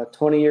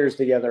 20 years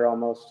together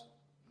almost.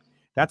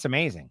 That's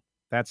amazing.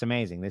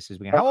 This is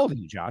how old are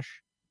you,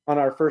 Josh? On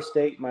our first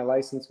date, my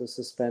license was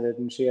suspended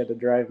and she had to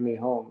drive me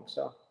home.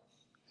 So.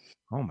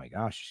 Oh my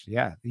gosh.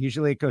 Yeah.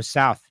 Usually it goes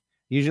south.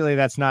 Usually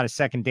that's not a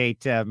second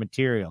date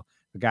material.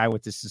 The guy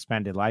with the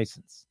suspended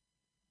license.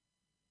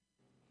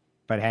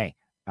 But hey,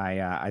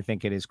 I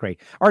think it is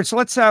great. All right. So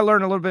let's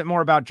learn a little bit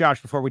more about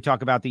Josh before we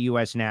talk about the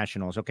U.S.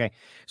 Nationals. Okay.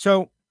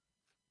 So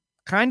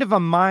kind of a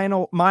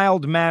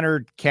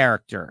mild-mannered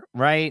character,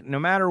 right? No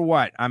matter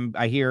what,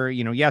 I hear,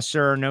 yes,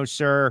 sir, no,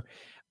 sir.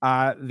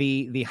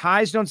 The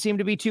highs don't seem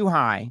to be too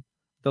high.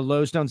 The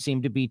lows don't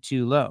seem to be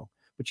too low.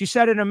 But you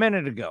said it a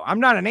minute ago. I'm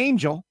not an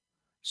angel.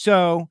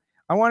 So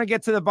I want to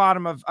get to the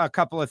bottom of a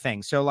couple of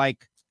things. So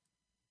like,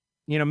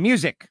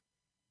 music,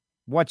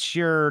 what's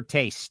your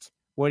taste?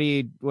 What do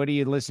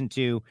you listen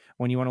to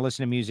when you want to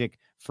listen to music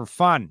for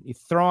fun? You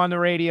throw on the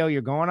radio,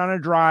 you're going on a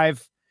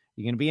drive,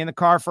 you're going to be in the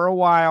car for a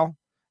while.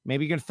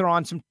 Maybe you're going to throw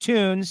on some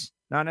tunes,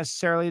 not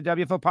necessarily a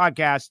WFO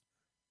podcast.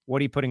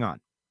 What are you putting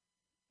on?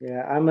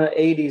 Yeah, I'm an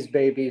 80s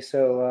baby.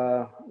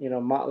 So,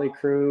 Motley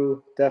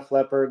Crue, Def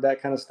Leppard,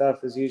 that kind of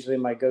stuff is usually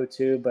my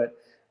go-to, but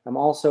I'm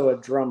also a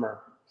drummer.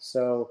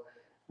 So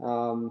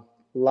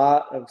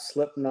lot of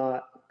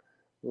Slipknot,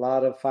 a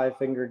lot of Five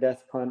Finger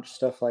Death Punch,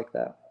 stuff like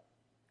that.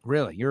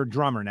 Really? You're a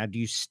drummer. Now, do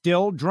you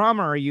still drum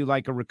or are you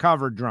like a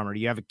recovered drummer? Do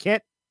you have a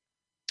kit?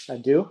 I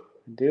do.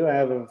 I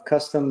have a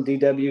custom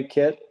DW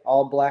kit,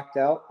 all blacked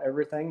out,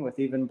 everything with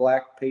even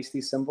black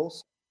pasty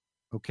cymbals.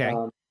 Okay.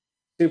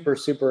 Super,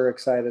 super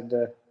excited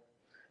to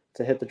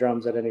hit the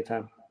drums at any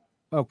time.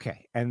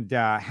 Okay. And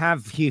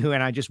have you,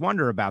 and I just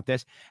wonder about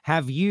this,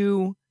 has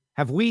the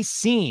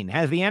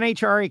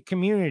NHRA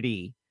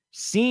community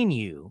seen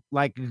you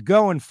like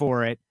going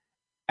for it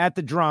at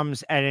the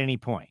drums at any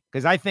point?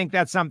 Because I think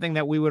that's something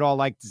that we would all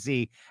like to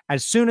see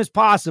as soon as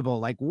possible.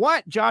 Like,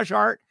 what? Josh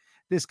Hart,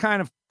 this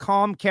kind of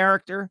calm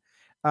character.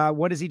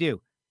 What does he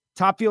do?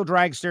 Top Fuel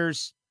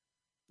Dragsters,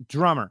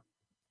 drummer.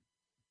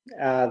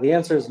 The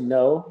answer is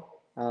no.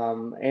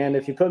 And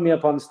if you put me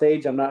up on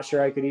stage, I'm not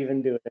sure I could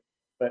even do it.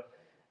 But,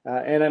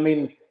 and I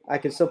mean, I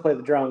could still play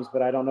the drums,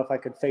 but I don't know if I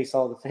could face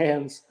all the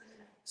fans.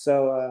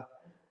 So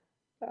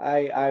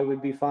I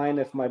would be fine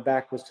if my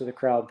back was to the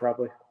crowd,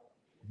 probably.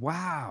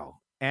 Wow.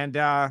 And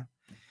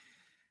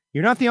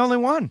you're not the only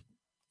one,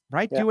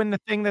 right? Yeah. Doing the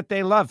thing that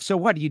they love. So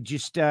what, you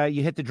just,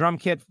 you hit the drum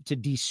kit to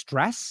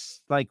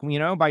de-stress, like,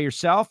 by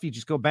yourself, you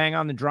just go bang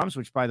on the drums,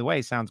 which by the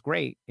way, sounds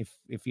great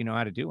if you know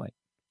how to do it.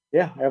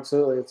 Yeah,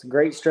 absolutely. It's a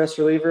great stress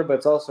reliever, but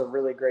it's also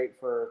really great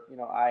for,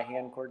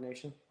 eye-hand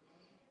coordination.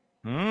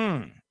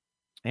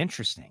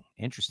 Interesting.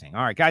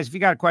 All right, guys, if you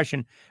got a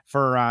question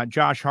for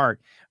Josh Hart,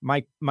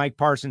 Mike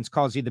Parsons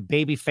calls you the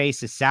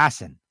babyface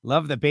assassin.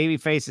 Love the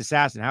babyface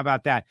assassin. How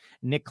about that?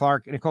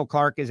 Nicole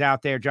Clark is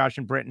out there. Josh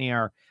and Brittany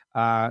are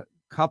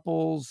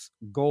couples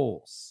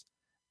goals.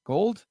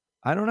 Gold?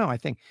 I don't know. I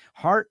think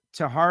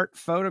heart-to-heart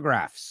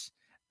photographs.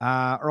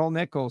 Earl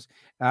Nichols,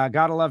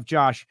 gotta love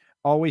Josh.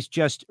 Always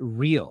just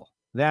real.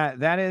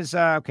 That is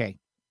okay.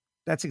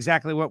 That's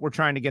exactly what we're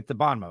trying to get to the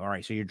bottom of. All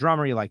right. So you're a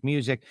drummer, you like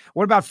music.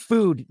 What about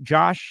food,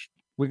 Josh?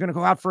 We're going to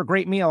go out for a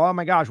great meal. Oh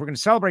my gosh. We're going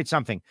to celebrate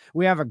something.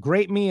 We have a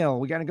great meal.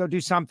 We got to go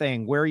do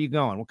something. Where are you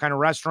going? What kind of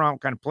restaurant?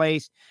 What kind of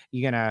place?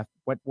 You going to,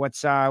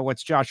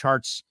 what's Josh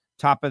Hart's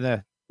top of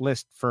the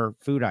list for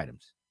food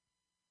items?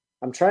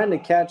 I'm trying to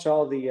catch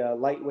all the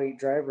lightweight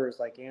drivers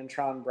like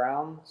Antron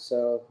Brown.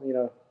 So,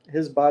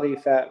 his body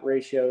fat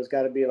ratio has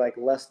got to be like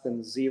less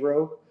than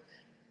 0.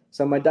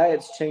 So my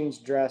diet's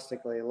changed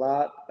drastically. A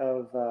lot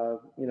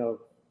of,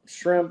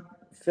 shrimp,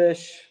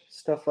 fish,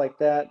 stuff like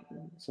that,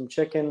 some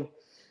chicken.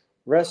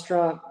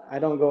 Restaurant, I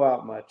don't go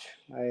out much.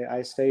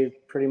 I stay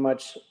pretty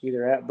much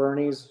either at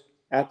Bernie's,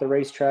 at the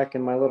racetrack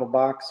in my little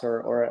box,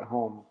 or at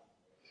home.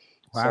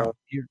 Wow,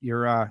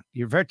 so,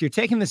 you're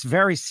taking this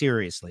very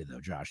seriously, though,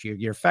 Josh.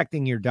 You're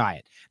affecting your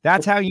diet.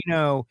 That's how you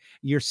know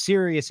you're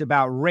serious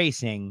about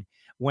racing,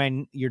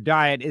 when your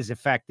diet is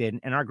affected.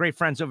 And our great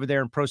friends over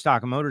there in Pro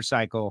Stock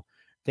Motorcycle,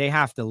 they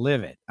have to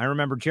live it. I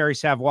remember Jerry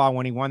Savoy,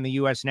 when he won the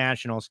U.S.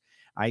 Nationals,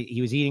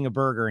 he was eating a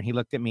burger, and he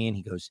looked at me and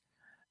he goes,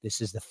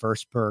 "This is the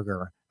first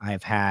burger I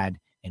have had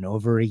in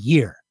over a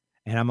year,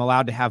 and I'm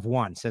allowed to have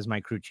one," says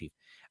my crew chief.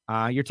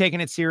 You're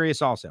taking it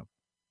serious also.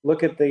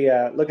 Look at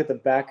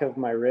the back of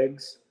my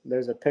rigs.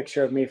 There's a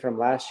picture of me from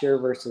last year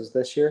versus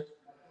this year,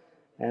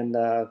 and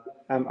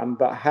I'm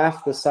about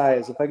half the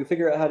size. If I could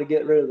figure out how to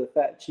get rid of the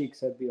fat cheeks,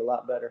 that'd be a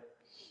lot better.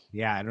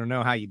 Yeah, I don't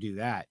know how you do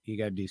that. You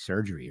got to do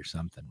surgery or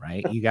something,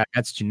 right?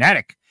 That's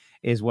genetic,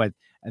 is what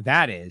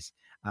that is.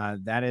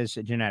 That is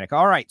genetic.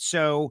 All right.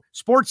 So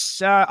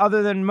sports,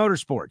 other than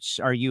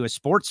motorsports, are you a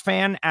sports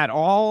fan at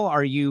all?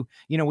 Are you,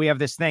 we have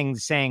this thing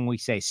saying, we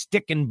say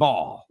stick and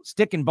ball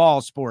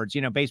sports,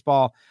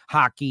 baseball,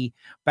 hockey,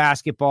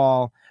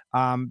 basketball.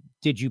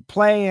 Did you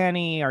play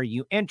any? Are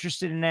you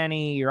interested in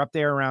any? You're up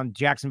there around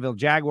Jacksonville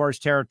Jaguars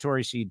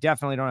territory, so you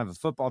definitely don't have a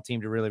football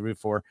team to really root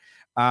for.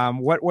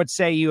 What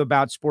say you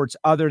about sports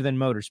other than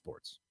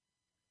motorsports?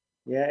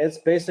 Yeah, it's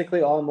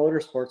basically all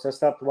motorsports. I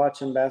stopped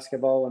watching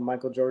basketball when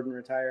Michael Jordan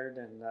retired,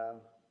 and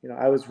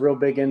I was real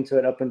big into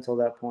it up until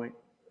that point.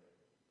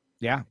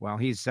 Yeah, well,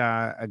 he's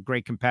a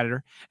great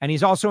competitor, and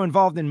he's also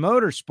involved in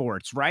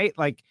motorsports, right?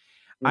 Like,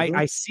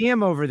 I see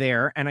him over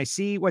there, and I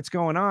see what's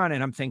going on,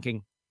 and I'm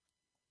thinking,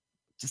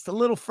 just a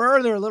little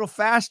further, a little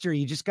faster.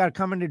 You just got to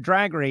come into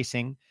drag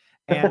racing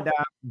and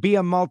be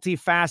a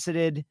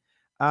multifaceted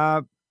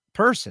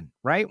person,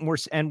 right?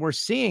 And we're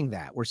seeing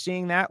that. We're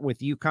seeing that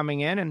with you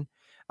coming in, and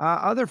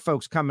other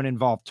folks coming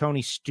involved.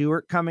 Tony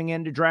Stewart coming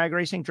into drag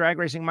racing. Drag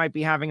racing might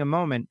be having a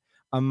moment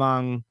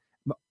among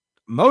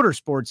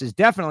motorsports, is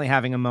definitely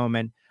having a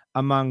moment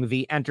among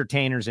the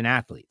entertainers and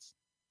athletes.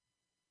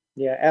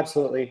 Yeah,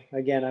 absolutely.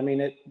 Again, I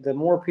mean, the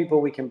more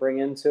people we can bring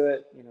into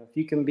it, if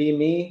you can be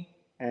me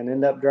and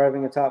end up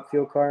driving a top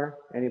fuel car,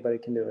 anybody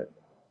can do it.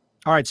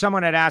 All right.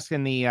 Someone had asked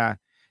in the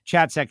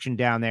chat section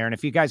down there, and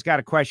if you guys got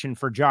a question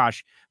for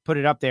Josh, put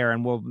it up there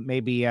and we'll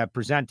maybe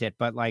present it.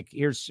 But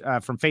here's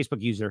from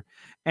Facebook user: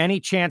 any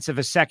chance of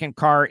a second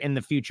car in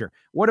the future?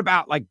 What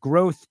about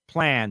growth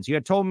plans? You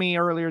had told me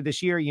earlier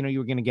this year, you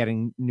were going to get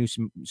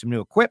some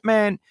new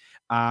equipment,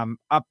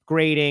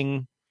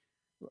 upgrading.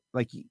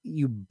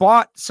 You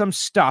bought some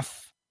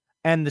stuff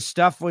and the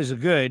stuff was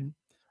good,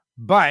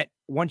 but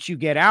once you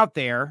get out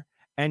there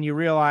and you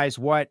realize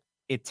what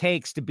it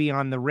takes to be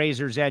on the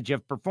razor's edge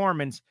of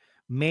performance,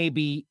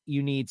 maybe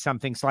you need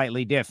something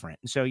slightly different.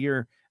 So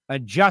you're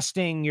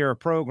adjusting your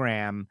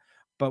program,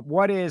 but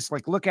what is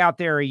look out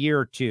there a year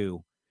or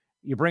two,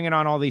 you're bringing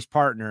on all these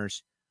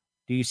partners.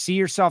 Do you see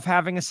yourself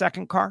having a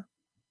second car?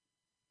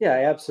 Yeah,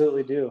 I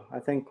absolutely do. I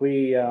think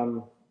we've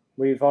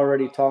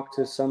already talked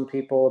to some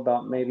people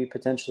about maybe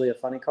potentially a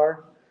funny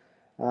car.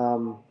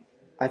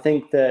 I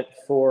think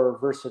that for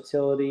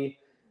versatility,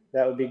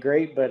 that would be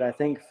great. But I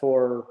think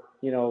for,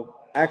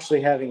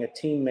 actually having a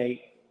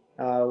teammate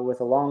with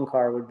a long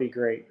car would be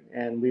great.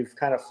 And we've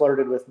kind of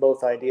flirted with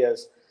both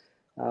ideas.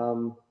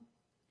 All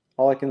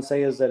I can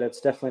say is that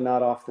it's definitely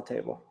not off the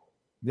table.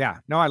 Yeah,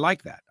 no, I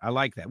like that.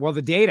 Well,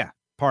 the data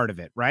part of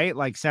it, right?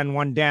 Send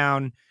one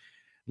down,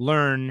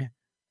 learn,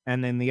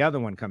 and then the other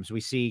one comes.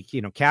 We see,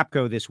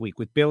 Capco this week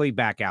with Billy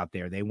back out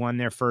there. They won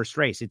their first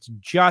race. It's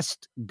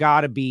just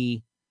got to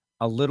be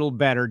a little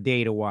better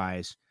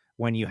data-wise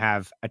when you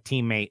have a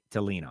teammate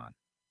to lean on.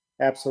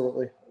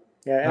 Absolutely.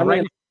 Yeah, I mean,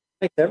 it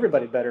makes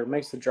everybody better. It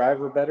makes the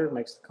driver better. It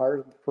makes the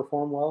car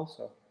perform well.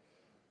 So,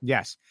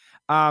 yes.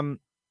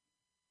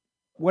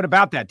 What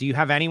about that? Do you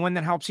have anyone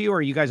that helps you, or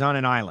are you guys on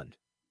an island?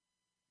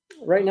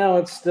 Right now,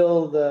 it's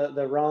still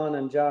the Ron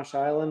and Josh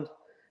island,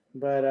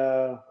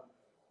 but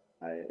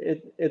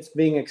it's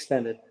being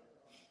extended.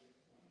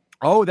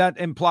 Oh, that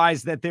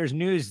implies that there's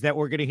news that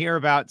we're going to hear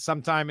about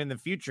sometime in the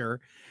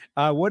future.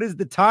 What is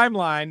the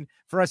timeline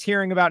for us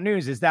hearing about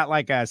news? Is that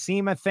like a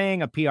SEMA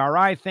thing, a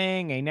PRI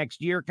thing, a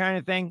next year kind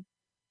of thing?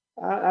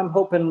 I'm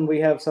hoping we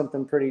have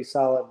something pretty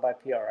solid by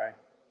PRI.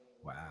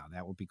 Wow,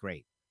 that would be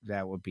great.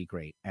 That would be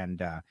great.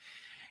 And,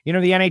 the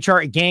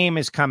NHRA game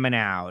is coming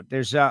out.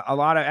 There's a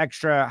lot of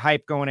extra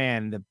hype going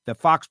in. The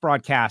Fox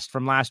broadcast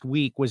from last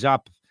week was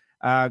up,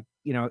 a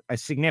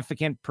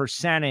significant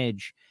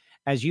percentage.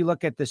 As you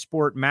look at the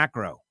sport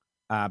macro,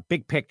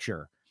 big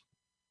picture,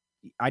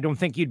 I don't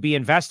think you'd be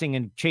investing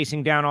in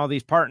chasing down all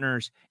these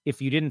partners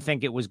if you didn't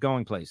think it was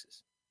going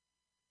places.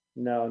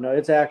 No,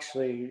 it's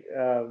actually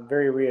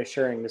very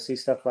reassuring to see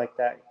stuff like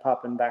that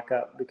popping back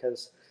up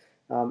because,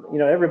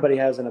 everybody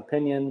has an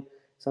opinion.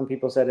 Some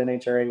people said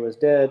NHRA was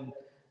dead.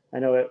 I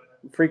know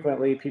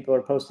frequently people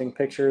are posting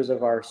pictures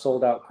of our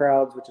sold out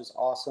crowds, which is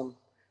awesome.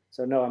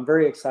 So no, I'm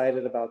very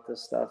excited about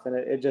this stuff, and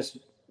it just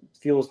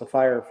fuels the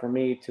fire for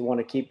me to want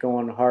to keep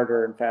going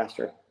harder and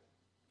faster.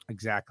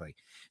 Exactly.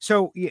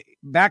 So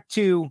back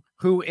to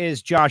who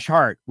is Josh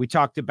Hart. We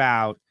talked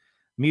about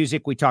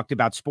music. We talked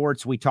about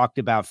sports. We talked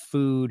about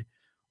food.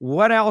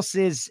 What else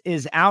is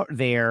out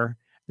there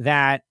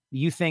that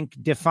you think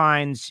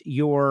defines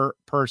your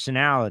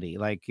personality?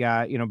 Like,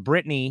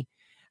 Brittany,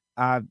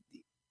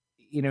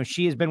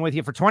 she has been with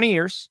you for 20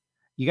 years.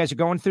 You guys are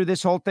going through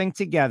this whole thing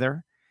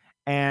together.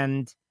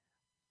 And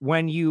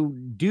when you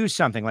do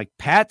something like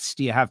pets,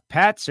 do you have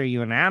pets? Are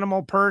you an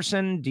animal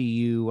person? Do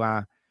you,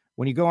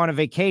 when you go on a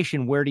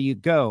vacation, where do you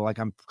go? Like,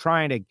 I'm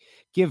trying to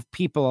give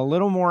people a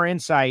little more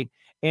insight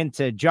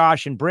into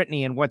Josh and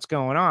Brittany and what's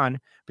going on,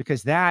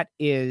 because that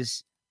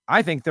is,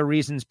 I think, the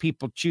reasons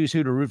people choose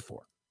who to root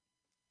for.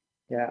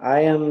 Yeah,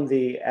 I am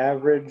the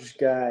average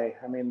guy.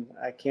 I mean,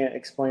 I can't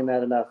explain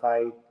that enough.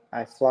 I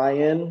fly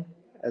in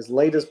as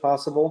late as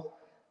possible.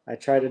 I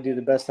try to do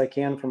the best I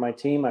can for my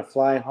team. I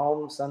fly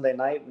home Sunday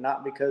night,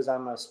 not because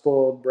I'm a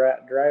spoiled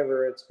brat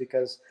driver. It's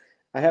because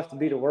I have to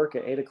be to work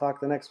at 8 o'clock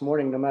the next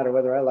morning, no matter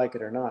whether I like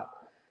it or not.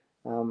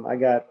 I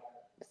got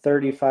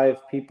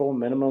 35 people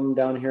minimum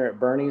down here at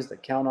Bernie's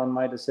that count on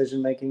my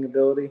decision-making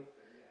ability.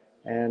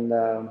 And,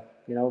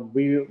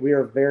 we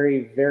are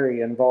very,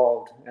 very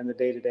involved in the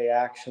day-to-day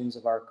actions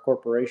of our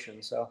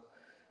corporation. So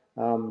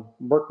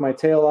work my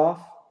tail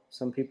off.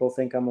 Some people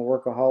think I'm a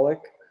workaholic.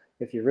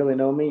 If you really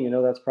know me,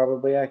 that's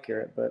probably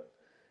accurate. But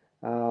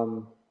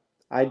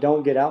I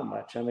don't get out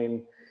much. I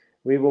mean,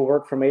 we will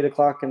work from 8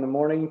 o'clock in the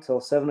morning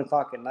till 7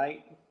 o'clock at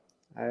night.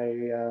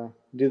 I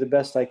do the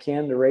best I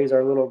can to raise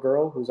our little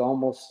girl, who's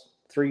almost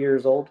 3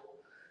 years old.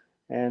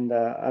 And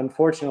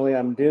unfortunately,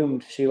 I'm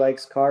doomed. She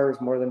likes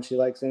cars more than she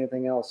likes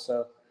anything else.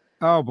 So,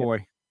 oh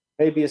boy,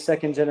 maybe a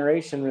second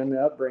generation in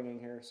the upbringing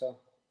here. So,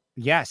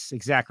 yes,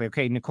 exactly.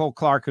 Okay, Nicole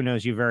Clark, who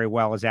knows you very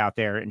well, is out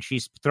there, and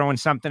she's throwing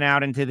something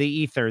out into the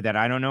ether that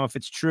I don't know if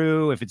it's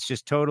true, if it's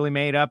just totally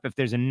made up, if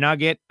there's a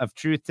nugget of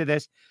truth to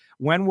this.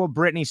 When will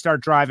Brittany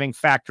start driving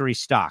factory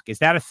stock? Is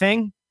that a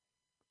thing?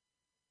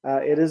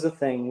 It is a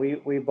thing.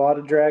 We bought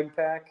a drag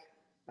pack.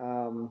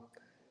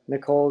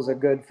 Nicole's a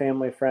good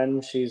family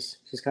friend. She's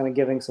kind of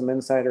giving some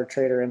insider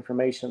trader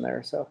information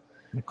there. So,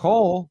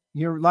 Nicole,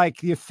 you're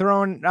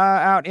throwing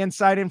out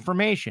inside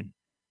information.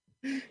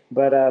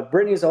 But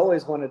Brittany's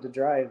always wanted to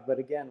drive. But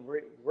again,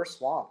 we're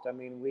swamped. I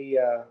mean,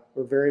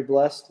 we're very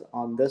blessed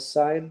on this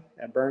side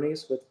at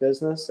Bernie's with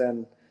business.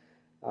 And,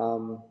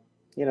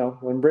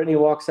 when Brittany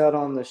walks out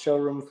on the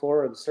showroom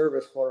floor or the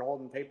service floor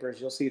holding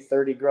papers, you'll see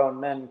 30 grown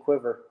men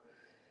quiver.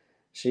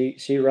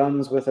 She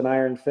runs with an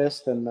iron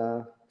fist,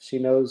 and she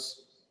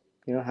knows,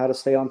 how to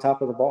stay on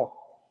top of the ball.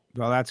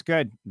 Well, that's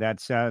good.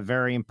 That's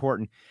very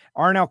important.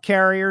 Arnell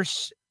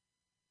Carriers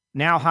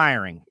now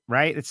hiring,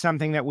 right? It's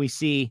something that we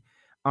see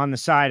on the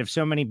side of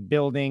so many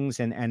buildings.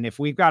 And if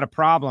we've got a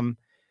problem,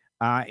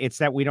 it's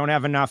that we don't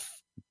have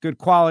enough good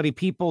quality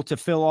people to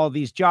fill all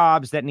these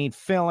jobs that need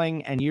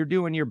filling. And you're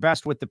doing your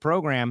best with the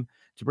program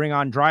to bring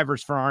on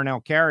drivers for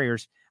Arnell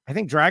Carriers. I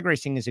think drag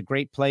racing is a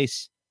great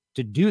place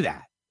to do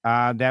that.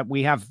 That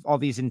we have all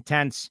these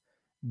intense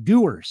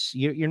doers.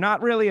 You're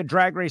not really a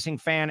drag racing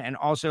fan and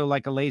also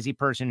like a lazy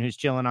person who's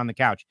chilling on the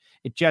couch.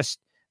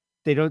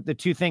 The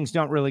two things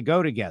don't really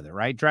go together,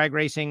 right? Drag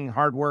racing,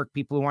 hard work,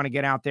 people who want to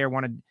get out there,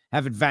 want to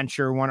have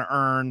adventure, want to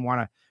earn,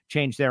 want to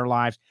change their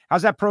lives.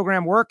 How's that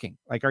program working?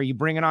 Like, are you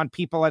bringing on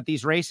people at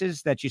these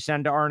races that you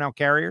send to Arnell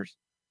Carriers?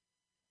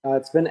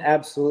 It's been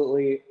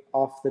absolutely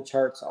off the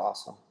charts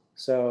awesome.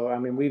 So, I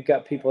mean, we've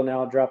got people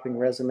now dropping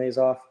resumes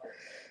off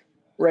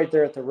right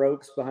there at the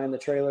ropes behind the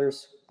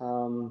trailers,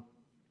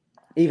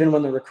 even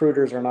when the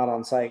recruiters are not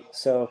on site.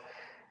 So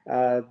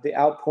the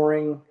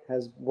outpouring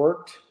has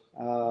worked.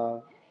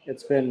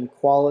 It's been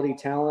quality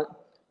talent.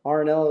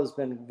 Arnell has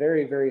been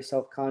very, very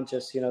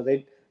self-conscious.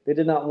 They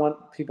did not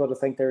want people to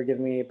think they were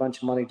giving me a bunch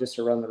of money just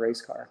to run the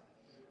race car.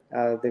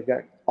 They've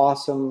got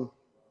awesome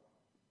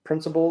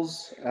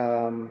principles,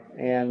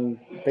 and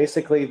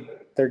basically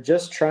they're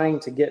just trying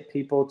to get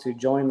people to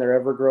join their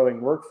ever-growing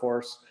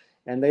workforce,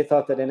 and they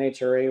thought that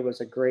NHRA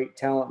was a great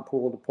talent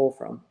pool to pull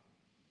from.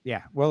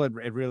 Yeah, well, it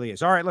really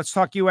is. All right, let's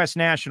talk U.S.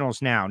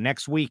 Nationals now.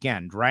 Next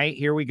weekend, right?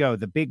 Here we go.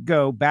 The big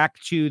go back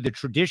to the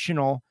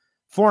traditional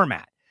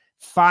format.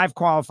 5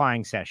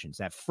 qualifying sessions.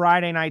 That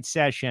Friday night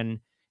session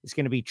is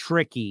going to be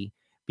tricky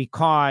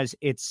because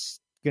it's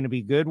going to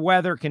be good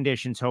weather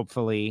conditions,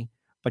 hopefully,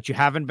 but you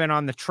haven't been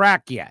on the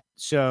track yet.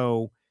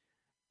 So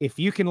if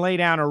you can lay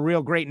down a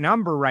real great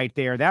number right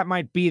there, that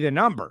might be the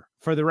number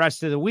for the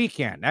rest of the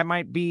weekend. That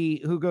might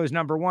be who goes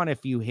number one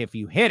if you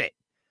hit it.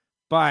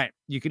 But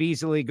you could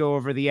easily go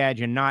over the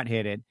edge and not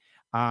hit it.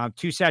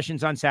 2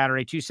 sessions on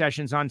Saturday, 2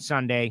 sessions on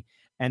Sunday,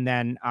 and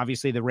then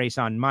obviously the race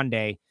on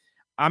Monday.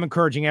 I'm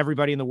encouraging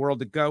everybody in the world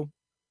to go.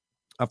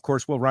 Of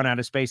course, we'll run out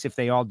of space if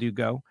they all do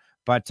go.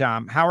 But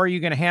how are you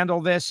going to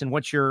handle this? And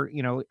what's your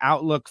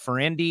outlook for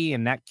Indy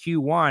and that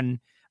Q1?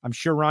 I'm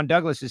sure Ron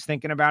Douglas is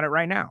thinking about it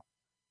right now.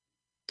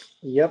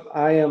 Yep,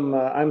 I am.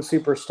 I'm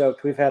super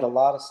stoked. We've had a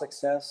lot of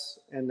success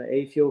in the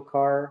A Fuel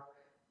car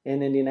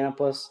in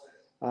Indianapolis.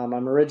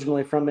 I'm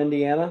originally from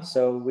Indiana,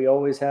 so we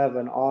always have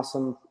an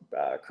awesome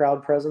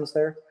crowd presence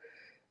there.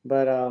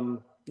 But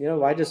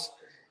I just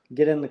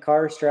get in the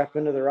car, strap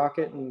into the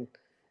rocket, and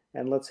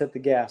let's hit the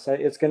gas.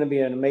 It's going to be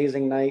an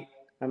amazing night.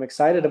 I'm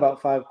excited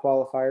about 5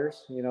 qualifiers.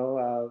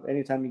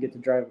 Anytime you get to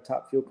drive a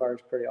top fuel car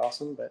is pretty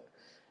awesome. But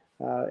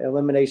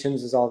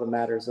eliminations is all that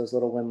matters. Those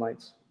little win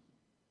lights.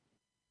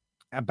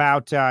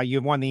 About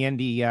you've won the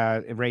Indy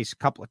race a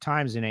couple of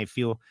times in A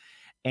Fuel,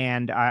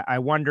 and I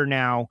wonder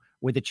now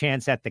with the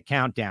chance at the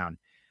countdown.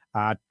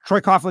 Troy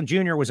Coughlin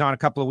Jr. was on a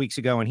couple of weeks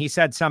ago, and he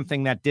said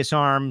something that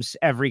disarms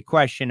every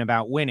question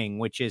about winning,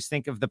 which is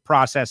think of the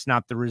process,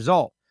 not the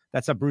result.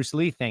 That's a Bruce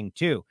Lee thing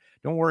too.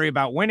 Don't worry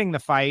about winning the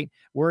fight.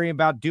 Worry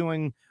about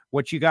doing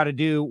what you got to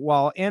do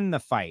while in the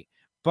fight.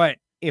 But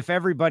if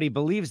everybody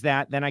believes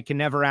that, then I can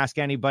never ask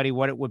anybody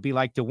what it would be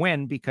like to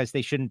win, because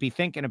they shouldn't be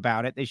thinking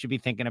about it. They should be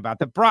thinking about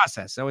the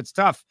process. So it's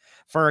tough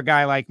for a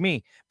guy like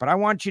me. But I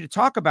want you to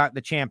talk about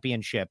the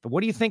championship.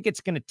 What do you think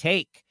it's going to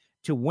take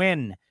to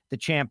win the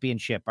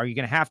championship? Are you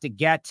going to have to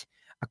get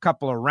a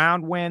couple of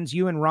round wins?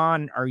 You and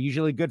Ron are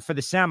usually good for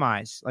the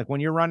semis. Like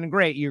when you're running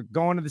great, you're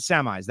going to the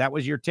semis. That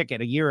was your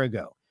ticket a year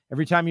ago.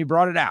 Every time you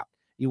brought it out,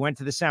 you went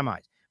to the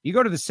semis. You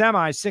go to the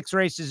semis 6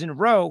 races in a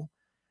row,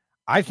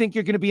 I think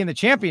you're going to be in the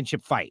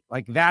championship fight.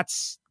 Like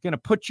that's going to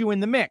put you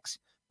in the mix,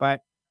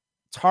 but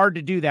it's hard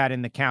to do that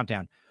in the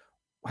countdown.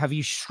 Have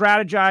you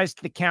strategized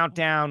the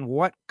countdown?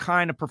 What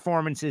kind of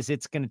performances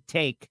it's going to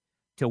take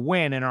to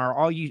win? And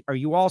are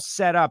you all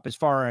set up as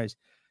far as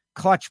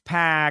clutch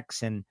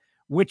packs and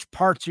which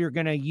parts you're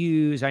going to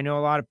use? I know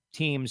a lot of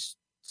teams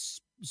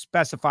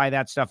specify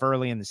that stuff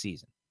early in the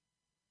season.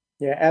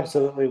 Yeah,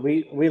 absolutely.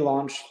 We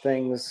launched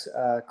things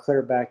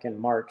clear back in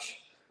March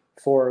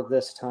for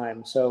this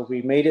time. So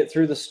we made it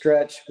through the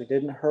stretch. We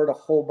didn't hurt a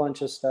whole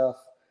bunch of stuff.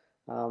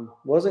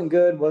 Wasn't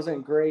good,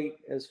 wasn't great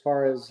as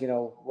far as,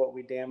 what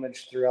we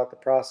damaged throughout the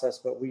process,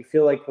 but we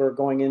feel like we're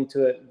going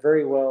into it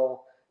very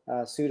well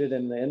suited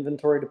in the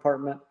inventory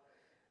department.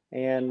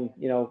 And,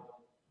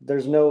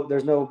 there's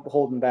no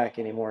holding back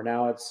anymore.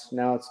 Now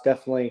it's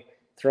definitely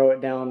throw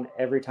it down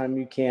every time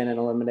you can in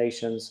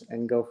eliminations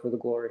and go for the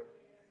glory.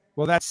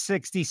 Well, that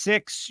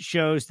 66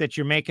 shows that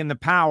you're making the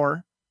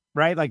power,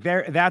 right? Like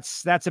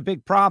that's a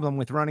big problem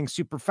with running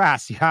super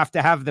fast. You have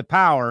to have the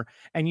power,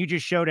 and you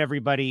just showed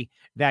everybody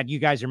that you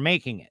guys are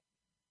making it.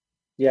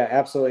 Yeah,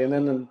 absolutely. And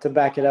then to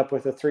back it up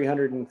with a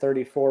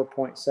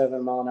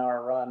 334.7 mile an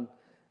hour run,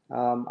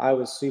 I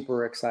was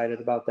super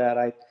excited about that.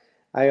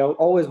 I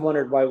always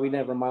wondered why we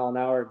never mile an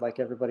hour like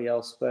everybody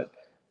else, but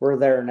we're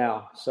there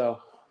now. So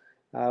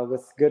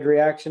with good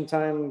reaction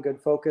time, good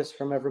focus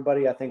from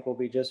everybody, I think we'll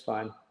be just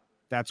fine.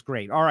 That's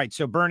great. All right.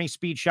 So Bernie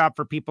Speed Shop,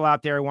 for people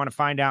out there who want to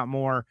find out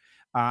more,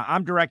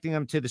 I'm directing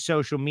them to the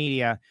social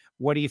media.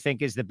 What do you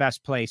think is the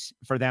best place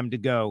for them to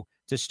go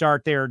to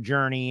start their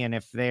journey? And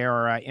if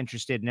they're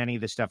interested in any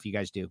of the stuff you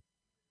guys do?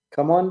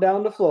 Come on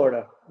down to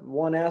Florida,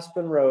 1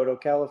 Aspen Road,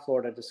 Ocala,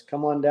 Florida. Just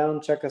come on down,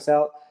 check us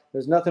out.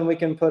 There's nothing we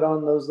can put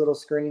on those little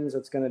screens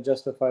that's going to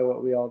justify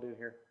what we all do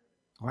here.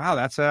 Wow.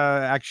 That's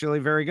actually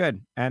very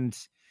good. And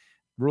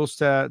rules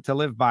to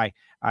live by,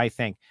 I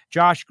think.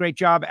 Josh, great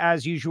job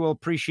as usual.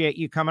 Appreciate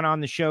you coming on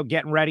the show,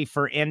 getting ready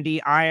for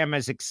Indy. I am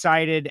as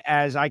excited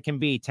as I can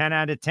be, 10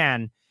 out of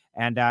 10,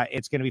 and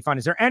it's going to be fun.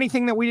 Is there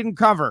anything that we didn't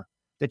cover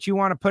that you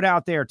want to put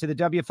out there to the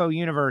WFO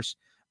universe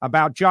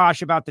about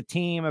Josh, about the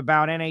team,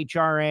 about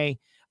NHRA?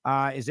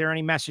 Is there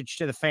any message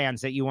to the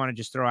fans that you want to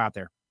just throw out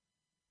there?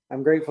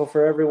 I'm grateful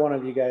for every one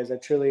of you guys. I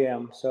truly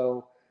am.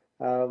 So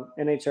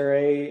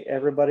NHRA,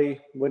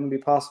 everybody, wouldn't be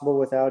possible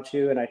without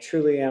you. And I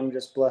truly am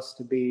just blessed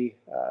to be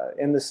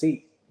in the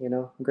seat.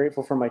 I'm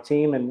grateful for my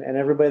team and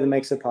everybody that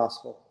makes it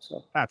possible.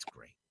 So that's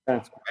great.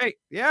 That's great.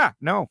 Yeah,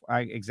 no,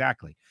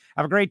 exactly.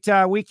 Have a great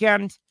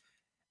weekend,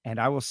 and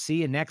I will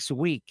see you next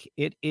week.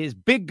 It is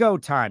big go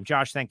time.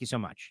 Josh, thank you so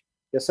much.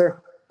 Yes,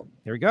 sir.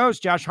 There he goes.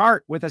 Josh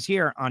Hart with us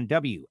here on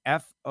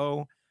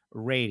WFO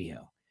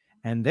Radio.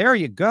 And there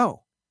you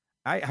go.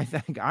 I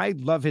think I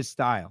love his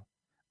style.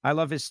 I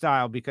love his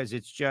style because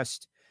it's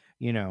just,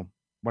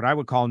 what I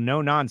would call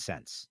no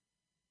nonsense.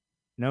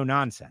 No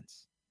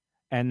nonsense.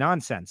 And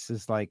nonsense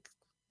is like,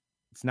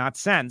 it's not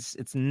sense,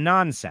 it's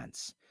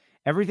nonsense.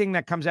 Everything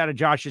that comes out of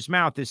Josh's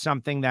mouth is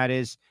something that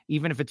is,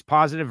 even if it's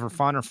positive or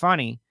fun or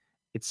funny,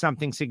 it's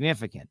something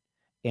significant.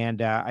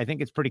 And I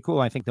think it's pretty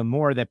cool. I think the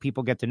more that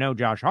people get to know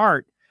Josh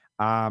Hart,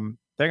 they're going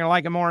to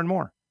like him more and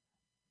more.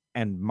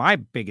 And my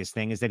biggest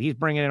thing is that he's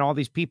bringing in all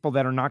these people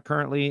that are not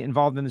currently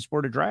involved in the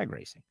sport of drag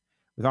racing,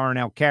 with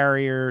R+L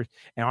Carrier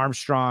and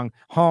Armstrong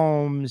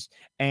Homes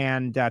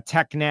and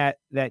TechNet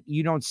that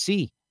you don't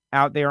see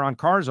out there on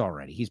cars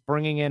already. He's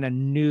bringing in a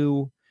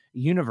new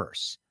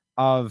universe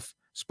of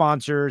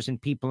sponsors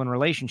and people and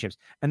relationships.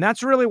 And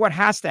that's really what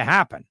has to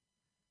happen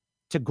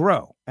to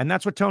grow. And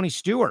that's what Tony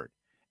Stewart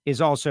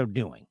is also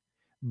doing,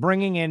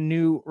 bringing in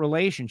new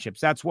relationships.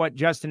 That's what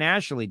Justin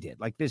Ashley did,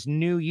 like this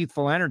new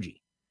youthful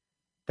energy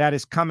that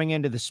is coming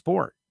into the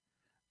sport.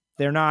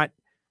 They're not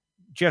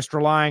just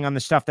relying on the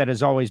stuff that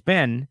has always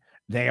been.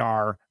 They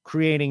are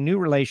creating new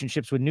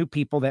relationships with new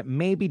people that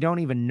maybe don't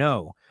even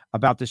know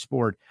about the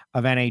sport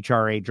of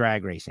NHRA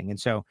drag racing. And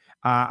so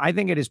I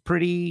think it is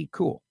pretty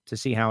cool to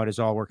see how it is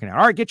all working out.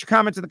 All right, get your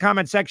comments in the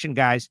comment section,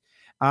 guys.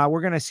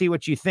 We're going to see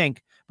what you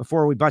think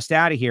before we bust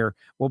out of here.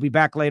 We'll be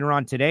back later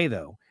on today,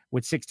 though,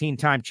 with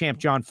 16-time champ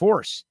John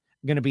Force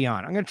going to be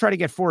on. I'm going to try to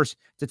get Force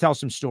to tell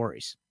some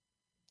stories.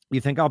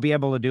 You think I'll be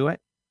able to do it?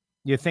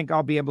 You think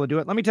I'll be able to do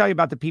it? Let me tell you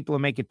about the people who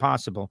make it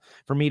possible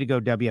for me to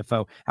go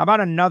WFO. How about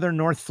another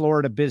North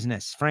Florida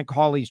business, Frank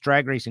Hawley's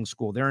Drag Racing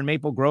School? They're in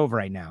Maple Grove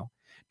right now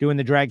doing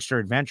the Dragster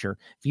Adventure.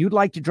 If you'd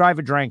like to drive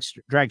a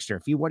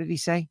dragster, what did he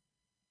say?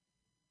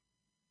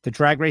 The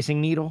drag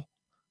racing needle,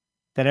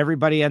 that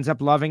everybody ends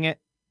up loving it.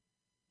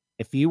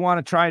 If you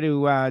want to try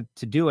to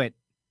do it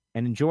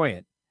and enjoy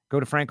it, go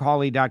to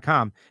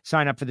frankhawley.com,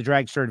 sign up for the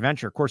Dragster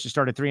Adventure. Courses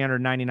start at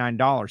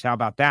 $399. How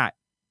about that?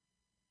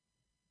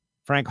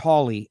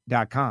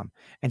 frankhawley.com.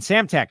 And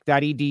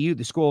samtech.edu,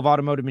 the School of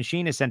Automotive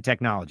Machinists and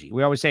Technology.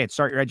 We always say it,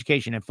 start your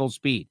education at full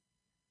speed.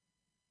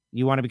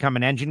 You want to become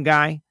an engine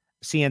guy,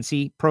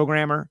 CNC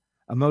programmer,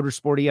 a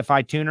motorsport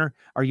EFI tuner?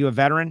 Are you a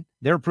veteran?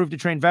 They're approved to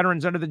train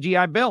veterans under the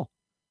GI Bill.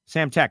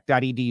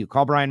 samtech.edu.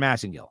 Call Brian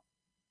Massengill.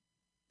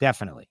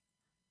 Definitely.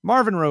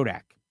 Marvin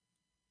Rodak,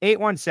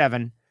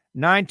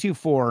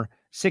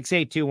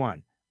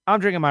 817-924-6821. I'm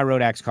drinking my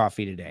Rodak's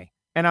coffee today,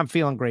 and I'm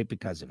feeling great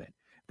because of it.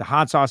 The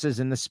hot sauces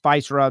and the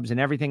spice rubs and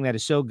everything that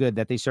is so good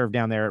that they serve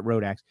down there at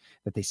Rodak's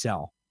that they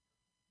sell.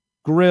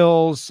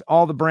 Grills,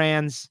 all the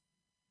brands.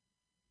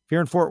 If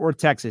you're in Fort Worth,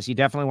 Texas, you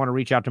definitely want to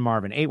reach out to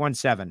Marvin.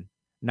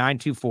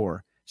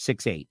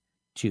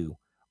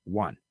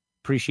 817-924-6821.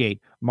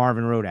 Appreciate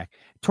Marvin Rodak.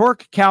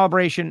 Torque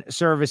Calibration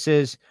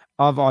Services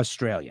of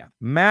Australia.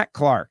 Matt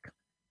Clark.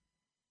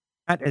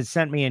 Matt has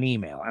sent me an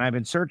email, and I've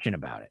been searching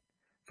about it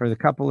for the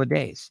couple of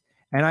days.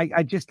 And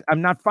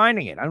I'm not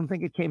finding it. I don't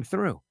think it came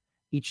through.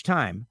 Each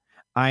time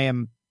I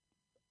am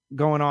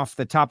going off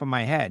the top of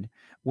my head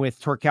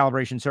with Torque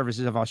Calibration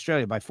Services of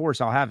Australia. By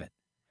force, I'll have it,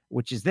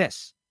 which is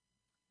this.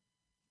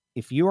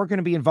 If you are going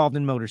to be involved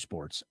in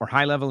motorsports or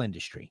high-level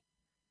industry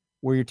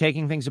where you're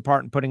taking things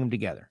apart and putting them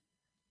together,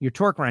 your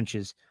torque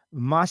wrenches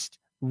must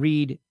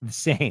read the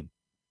same.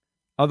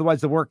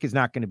 Otherwise, the work is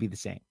not going to be the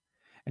same.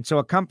 And so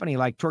a company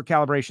like Torque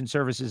Calibration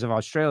Services of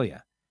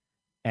Australia,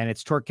 and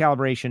it's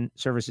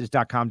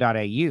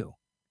torquecalibrationservices.com.au,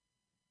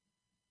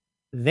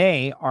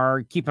 they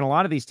are keeping a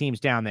lot of these teams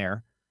down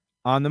there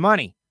on the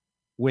money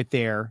with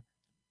their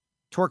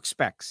torque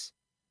specs.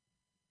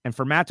 And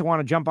for Matt to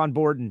want to jump on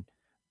board and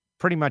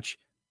pretty much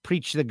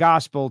preach the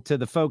gospel to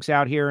the folks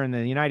out here in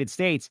the United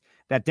States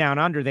that down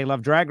under, they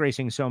love drag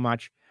racing so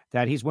much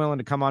that he's willing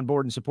to come on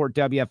board and support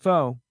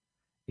WFO.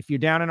 If you're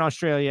down in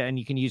Australia and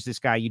you can use this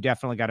guy, you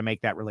definitely got to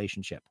make that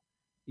relationship.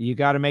 You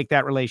got to make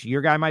that relation.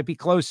 Your guy might be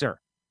closer.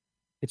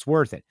 It's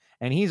worth it.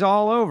 And he's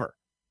all over,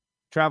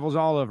 travels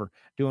all over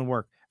doing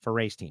work for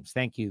race teams.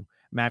 Thank you,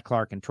 Matt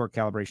Clark and Torque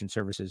Calibration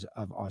Services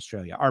of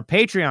Australia. Our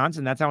Patreons,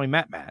 and that's how we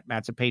met Matt.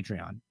 Matt's a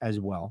Patreon as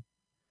well.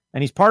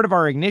 And he's part of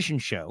our Ignition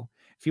show.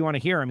 If you want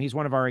to hear him, he's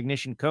one of our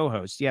Ignition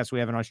co-hosts. Yes, we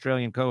have an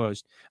Australian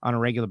co-host on a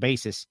regular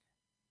basis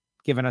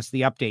giving us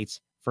the updates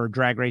for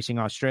Drag Racing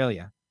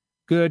Australia.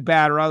 Good,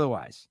 bad, or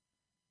otherwise.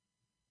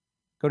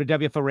 Go to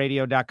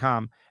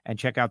WFOradio.com and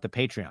check out the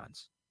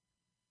Patreons.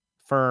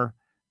 For,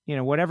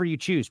 whatever you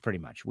choose, pretty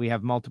much. We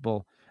have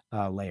multiple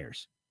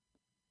layers.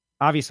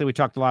 Obviously, we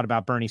talked a lot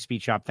about Bernie's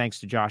Speed Shop. Thanks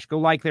to Josh. Go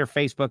like their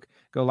Facebook.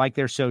 Go like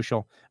their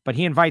social. But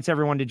he invites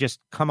everyone to just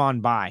come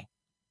on by.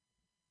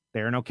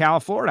 They're in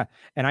Ocala, Florida.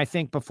 And I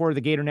think before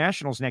the Gator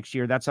Nationals next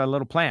year, that's a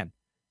little plan.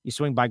 You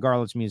swing by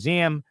Garlett's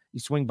Museum. You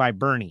swing by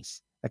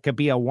Bernie's. That could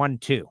be a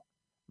 1-2,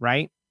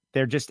 right?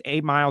 They're just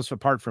 8 miles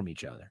apart from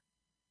each other.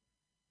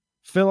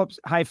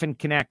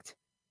 Phillips-Connect,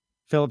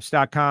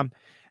 Phillips.com.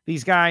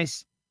 These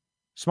guys,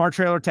 Smart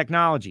Trailer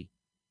Technology.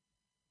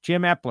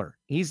 Jim Epler,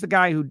 he's the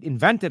guy who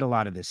invented a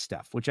lot of this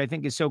stuff, which I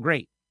think is so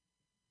great.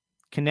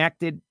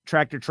 Connected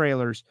tractor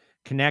trailers,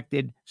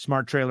 connected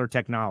smart trailer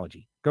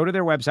technology. Go to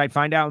their website,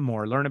 find out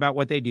more, learn about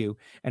what they do.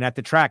 And at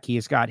the track, he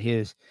has got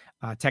his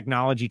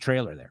technology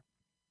trailer there.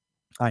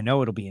 I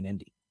know it'll be an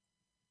Indy.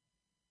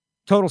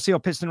 Total Seal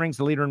Piston Rings,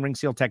 the leader in ring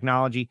seal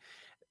technology.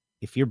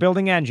 If you're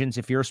building engines,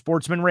 if you're a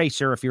sportsman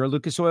racer, if you're a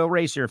Lucas Oil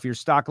racer, if you're a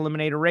stock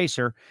eliminator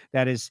racer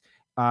that is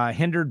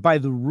hindered by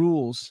the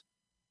rules,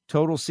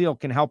 Total Seal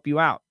can help you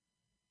out.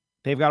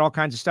 They've got all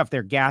kinds of stuff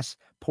there.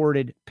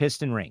 Gas-ported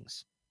piston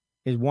rings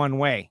is one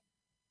way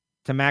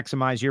to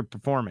maximize your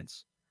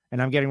performance.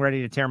 And I'm getting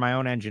ready to tear my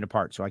own engine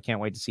apart, so I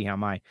can't wait to see how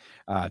my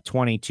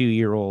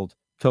 22-year-old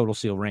Total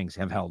Seal rings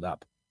have held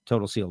up.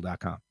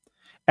 TotalSeal.com.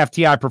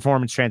 FTI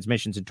Performance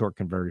Transmissions and Torque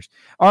Converters.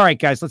 All right,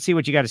 guys, let's see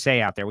what you got to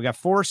say out there. We got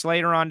Force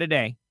later on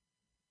today.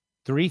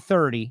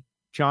 3:30,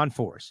 John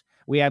Force.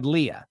 We had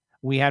Leah.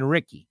 We had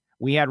Ricky.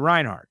 We had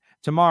Reinhardt.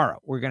 Tomorrow,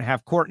 we're going to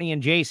have Courtney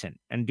and Jason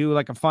and do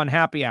like a fun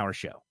happy hour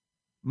show.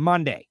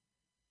 Monday,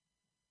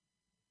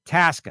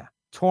 Tasca,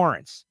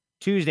 Torrance.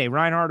 Tuesday,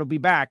 Reinhardt will be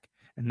back,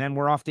 and then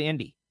we're off to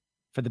Indy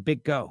for the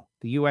big go,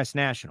 the U.S.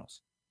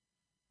 Nationals.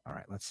 All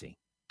right, let's see.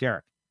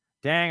 Derek,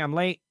 dang, I'm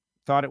late.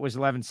 Thought it was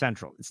 11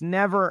 Central. It's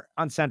never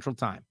on Central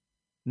Time.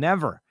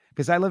 Never,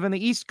 because I live in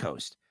the East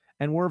Coast,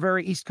 and we're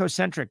very East Coast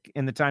centric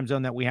in the time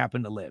zone that we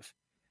happen to live.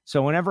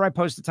 So whenever I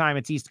post a time,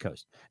 it's East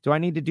Coast. Do I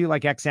need to do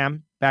like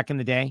XM back in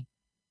the day?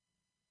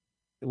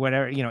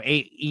 Whatever,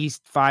 8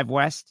 East, 5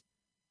 West.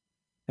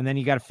 And then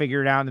you got to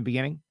figure it out in the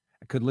beginning.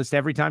 I could list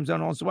every time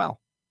zone as well.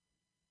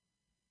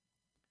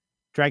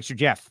 Dragster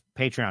Jeff,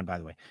 Patreon, by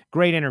the way.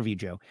 Great interview,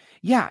 Joe.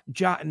 Yeah,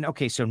 John.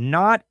 Okay, so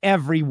not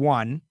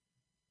everyone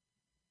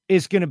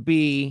is going to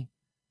be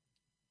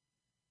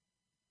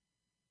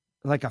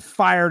like a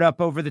fired up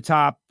over the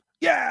top,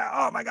 yeah,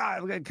 oh my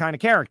God, kind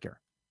of character.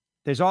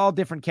 There's all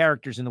different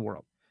characters in the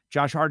world.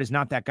 Josh Hart is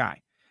not that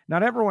guy.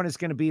 Not everyone is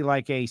going to be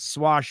like a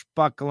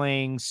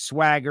swashbuckling,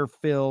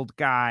 swagger-filled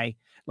guy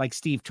like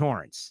Steve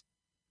Torrance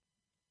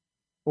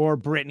or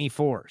Brittany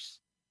Force.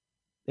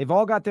 They've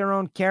all got their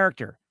own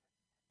character,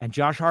 and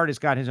Josh Hart has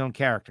got his own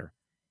character.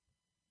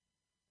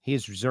 He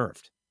is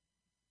reserved,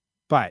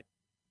 but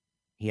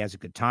he has a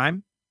good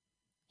time.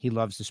 He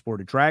loves the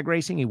sport of drag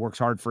racing. He works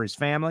hard for his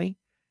family,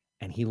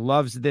 and he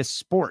loves this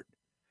sport.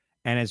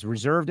 And as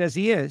reserved as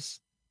he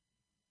is,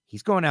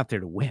 he's going out there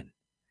to win.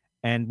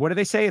 And what do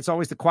they say? It's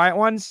always the quiet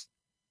ones,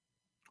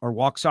 or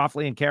walk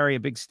softly and carry a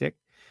big stick.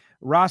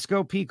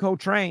 Roscoe Pico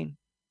Train,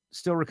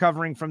 still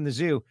recovering from the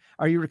zoo.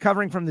 Are you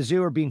recovering from the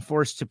zoo or being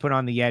forced to put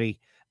on the Yeti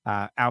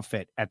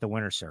outfit at the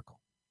Winner's Circle?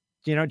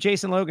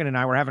 Jason Logan and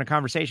I were having a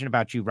conversation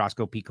about you,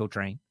 Roscoe Pico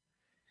Train,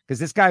 because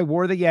this guy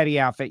wore the Yeti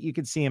outfit. You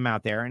could see him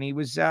out there, and he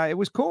was it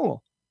was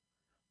cool.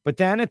 But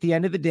then at the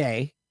end of the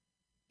day,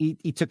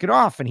 he took it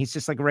off, and he's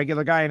just like a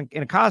regular guy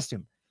in a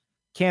costume.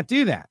 Can't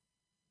do that.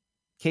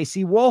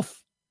 KC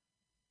Wolf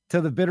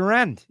to the bitter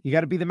end. You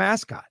got to be the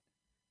mascot.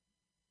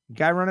 The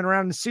guy running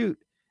around in a suit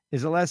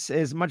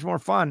is much more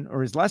fun,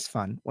 or is less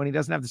fun when he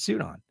doesn't have the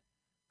suit on.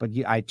 But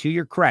to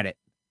your credit,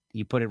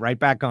 you put it right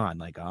back on.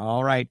 Like,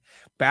 all right,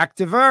 back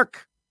to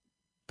work.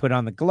 Put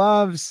on the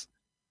gloves.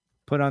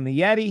 Put on the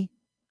Yeti.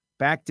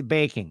 Back to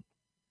baking.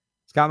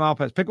 Scott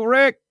Malpez. Pickle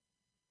Rick.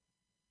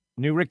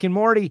 New Rick and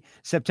Morty.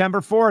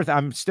 September 4th.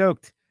 I'm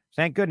stoked.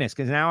 Thank goodness,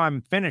 because now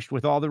I'm finished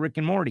with all the Rick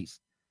and Mortys.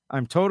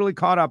 I'm totally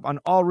caught up on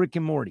all Rick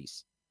and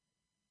Mortys,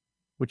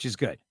 which is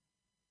good.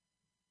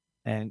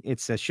 And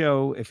it's a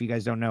show, if you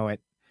guys don't know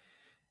it,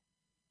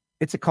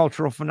 it's a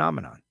cultural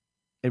phenomenon.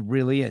 It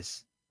really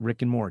is.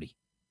 Rick and Morty.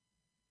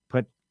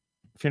 But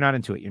if you're not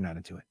into it, you're not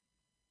into it.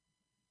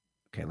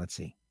 Okay, let's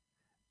see.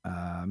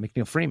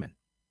 McNeil Freeman.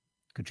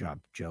 Good job,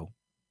 Joe.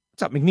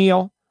 What's up,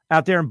 McNeil?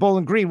 Out there in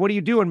Bowling Green. What are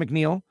you doing,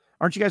 McNeil?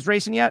 Aren't you guys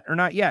racing yet or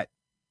not yet?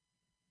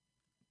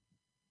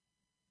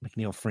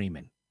 McNeil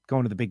Freeman.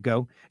 Going to the big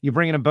go. You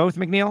bringing them both,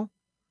 McNeil?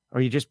 Or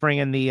are you just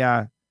bringing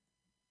the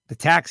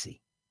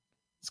taxi?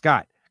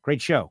 Scott,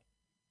 great show.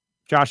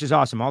 Josh is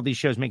awesome. All these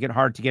shows make it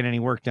hard to get any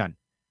work done.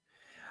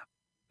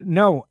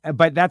 No,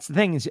 but that's the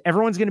thing, is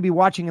everyone's going to be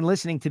watching and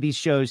listening to these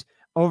shows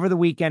over the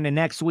weekend and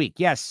next week.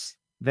 Yes,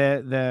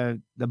 the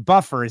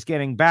buffer is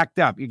getting backed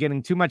up. You're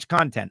getting too much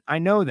content. I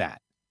know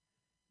that.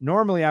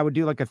 Normally, I would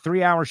do like a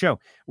 3-hour show.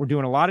 We're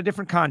doing a lot of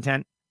different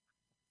content.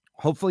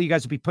 Hopefully, you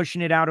guys will be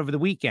pushing it out over the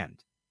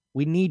weekend.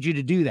 We need you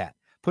to do that.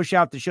 Push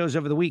out the shows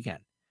over the weekend.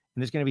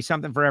 And there's going to be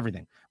something for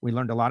everything. We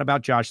learned a lot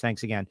about Josh.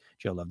 Thanks again.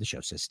 Joe, love the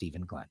show, says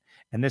Stephen Glenn.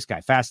 And this guy,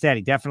 Fast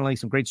Daddy, definitely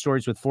some great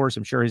stories with Force.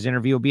 I'm sure his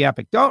interview will be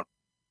epic. Don't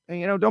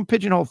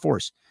pigeonhole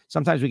Force.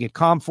 Sometimes we get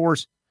calm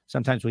Force.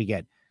 Sometimes we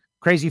get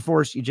crazy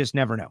Force. You just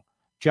never know.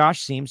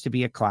 Josh seems to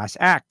be a class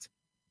act.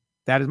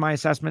 That is my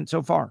assessment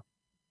so far.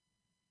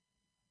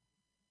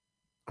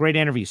 Great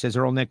interview, says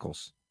Earl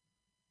Nichols.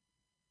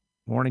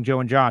 Morning, Joe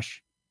and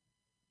Josh.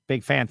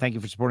 Big fan. Thank you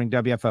for supporting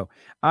WFO.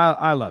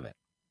 I love it.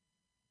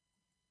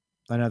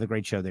 Another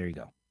great show. There you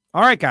go.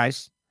 All right,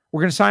 guys.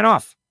 We're going to sign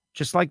off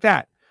just like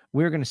that.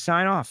 We're going to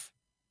sign off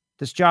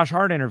this Josh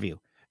Hart interview.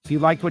 If you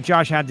liked what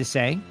Josh had to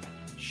say,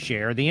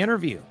 share the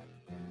interview.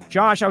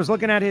 Josh, I was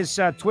looking at his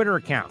Twitter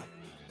account.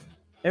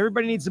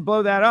 Everybody needs to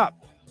blow that up.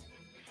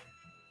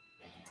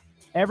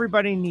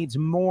 Everybody needs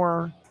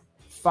more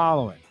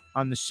following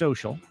on the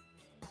social.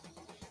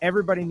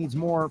 Everybody needs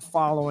more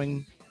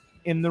following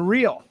in the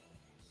real.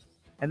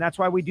 And that's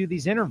why we do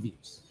these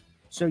interviews.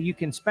 So you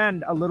can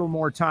spend a little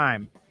more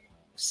time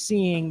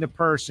seeing the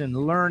person,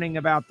 learning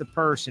about the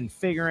person,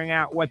 figuring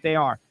out what they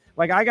are.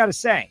 Like, I got to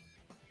say,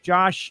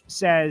 Josh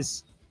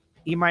says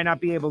he might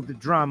not be able to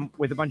drum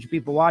with a bunch of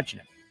people watching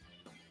him.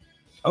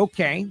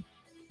 Okay.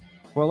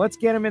 Well, let's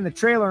get him in the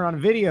trailer on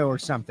video or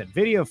something.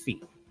 Video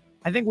feed.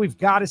 I think we've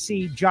got to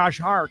see Josh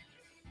Hart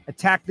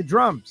attack the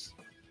drums.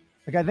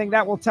 Like, I think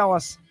that will tell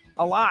us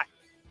a lot.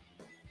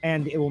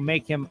 And it will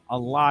make him a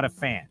lot of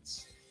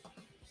fans.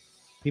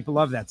 People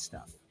love that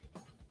stuff.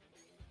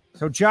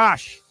 So,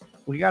 Josh,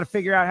 we got to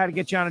figure out how to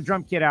get you on a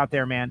drum kit out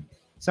there, man.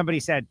 Somebody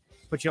said,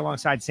 put you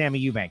alongside Sammy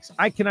Eubanks.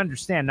 I can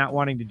understand not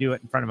wanting to do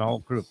it in front of a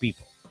whole crew of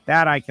people.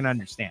 That I can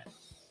understand.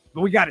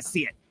 But we got to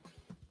see it.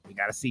 We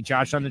got to see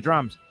Josh on the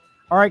drums.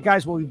 All right,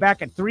 guys, we'll be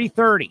back at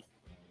 3:30.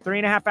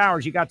 3.5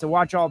 hours. You got to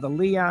watch all the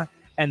Leah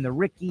and the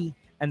Ricky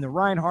and the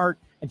Reinhardt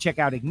and check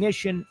out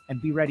Ignition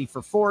and be ready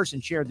for Force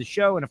and share the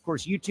show. And, of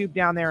course, YouTube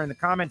down there in the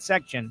comment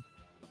section.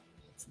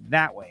 It's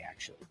that way,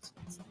 actually.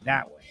 It's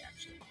that way,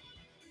 actually.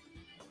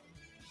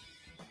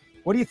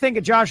 What do you think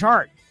of Josh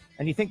Hart?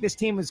 And you think this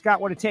team has got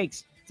what it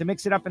takes to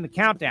mix it up in the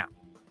countdown?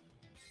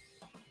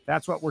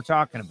 That's what we're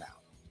talking about.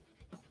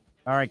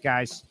 All right,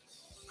 guys.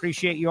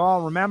 Appreciate you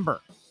all. Remember,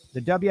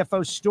 the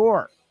WFO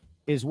store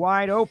is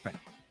wide open.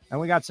 And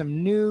we got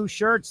some new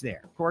shirts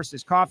there. Of course,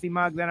 this coffee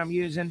mug that I'm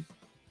using.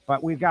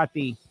 But we've got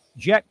the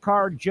Jet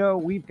Car Joe,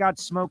 we've got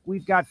Smoke,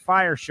 we've got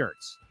Fire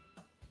shirts.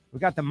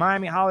 We've got the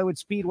Miami Hollywood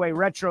Speedway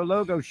retro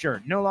logo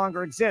shirt. No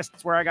longer exists.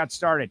 It's where I got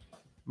started.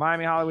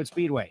 Miami Hollywood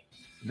Speedway.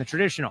 The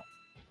traditional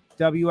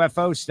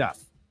WFO stuff.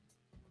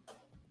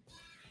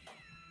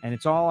 And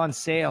it's all on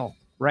sale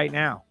right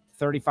now.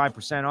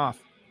 35% off.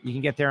 You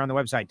can get there on the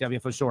website,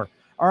 WFO store.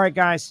 All right,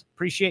 guys.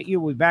 Appreciate you.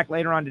 We'll be back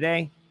later on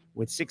today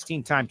with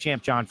 16-time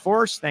champ John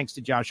Force. Thanks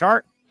to Josh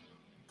Hart.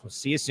 We'll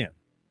see you soon.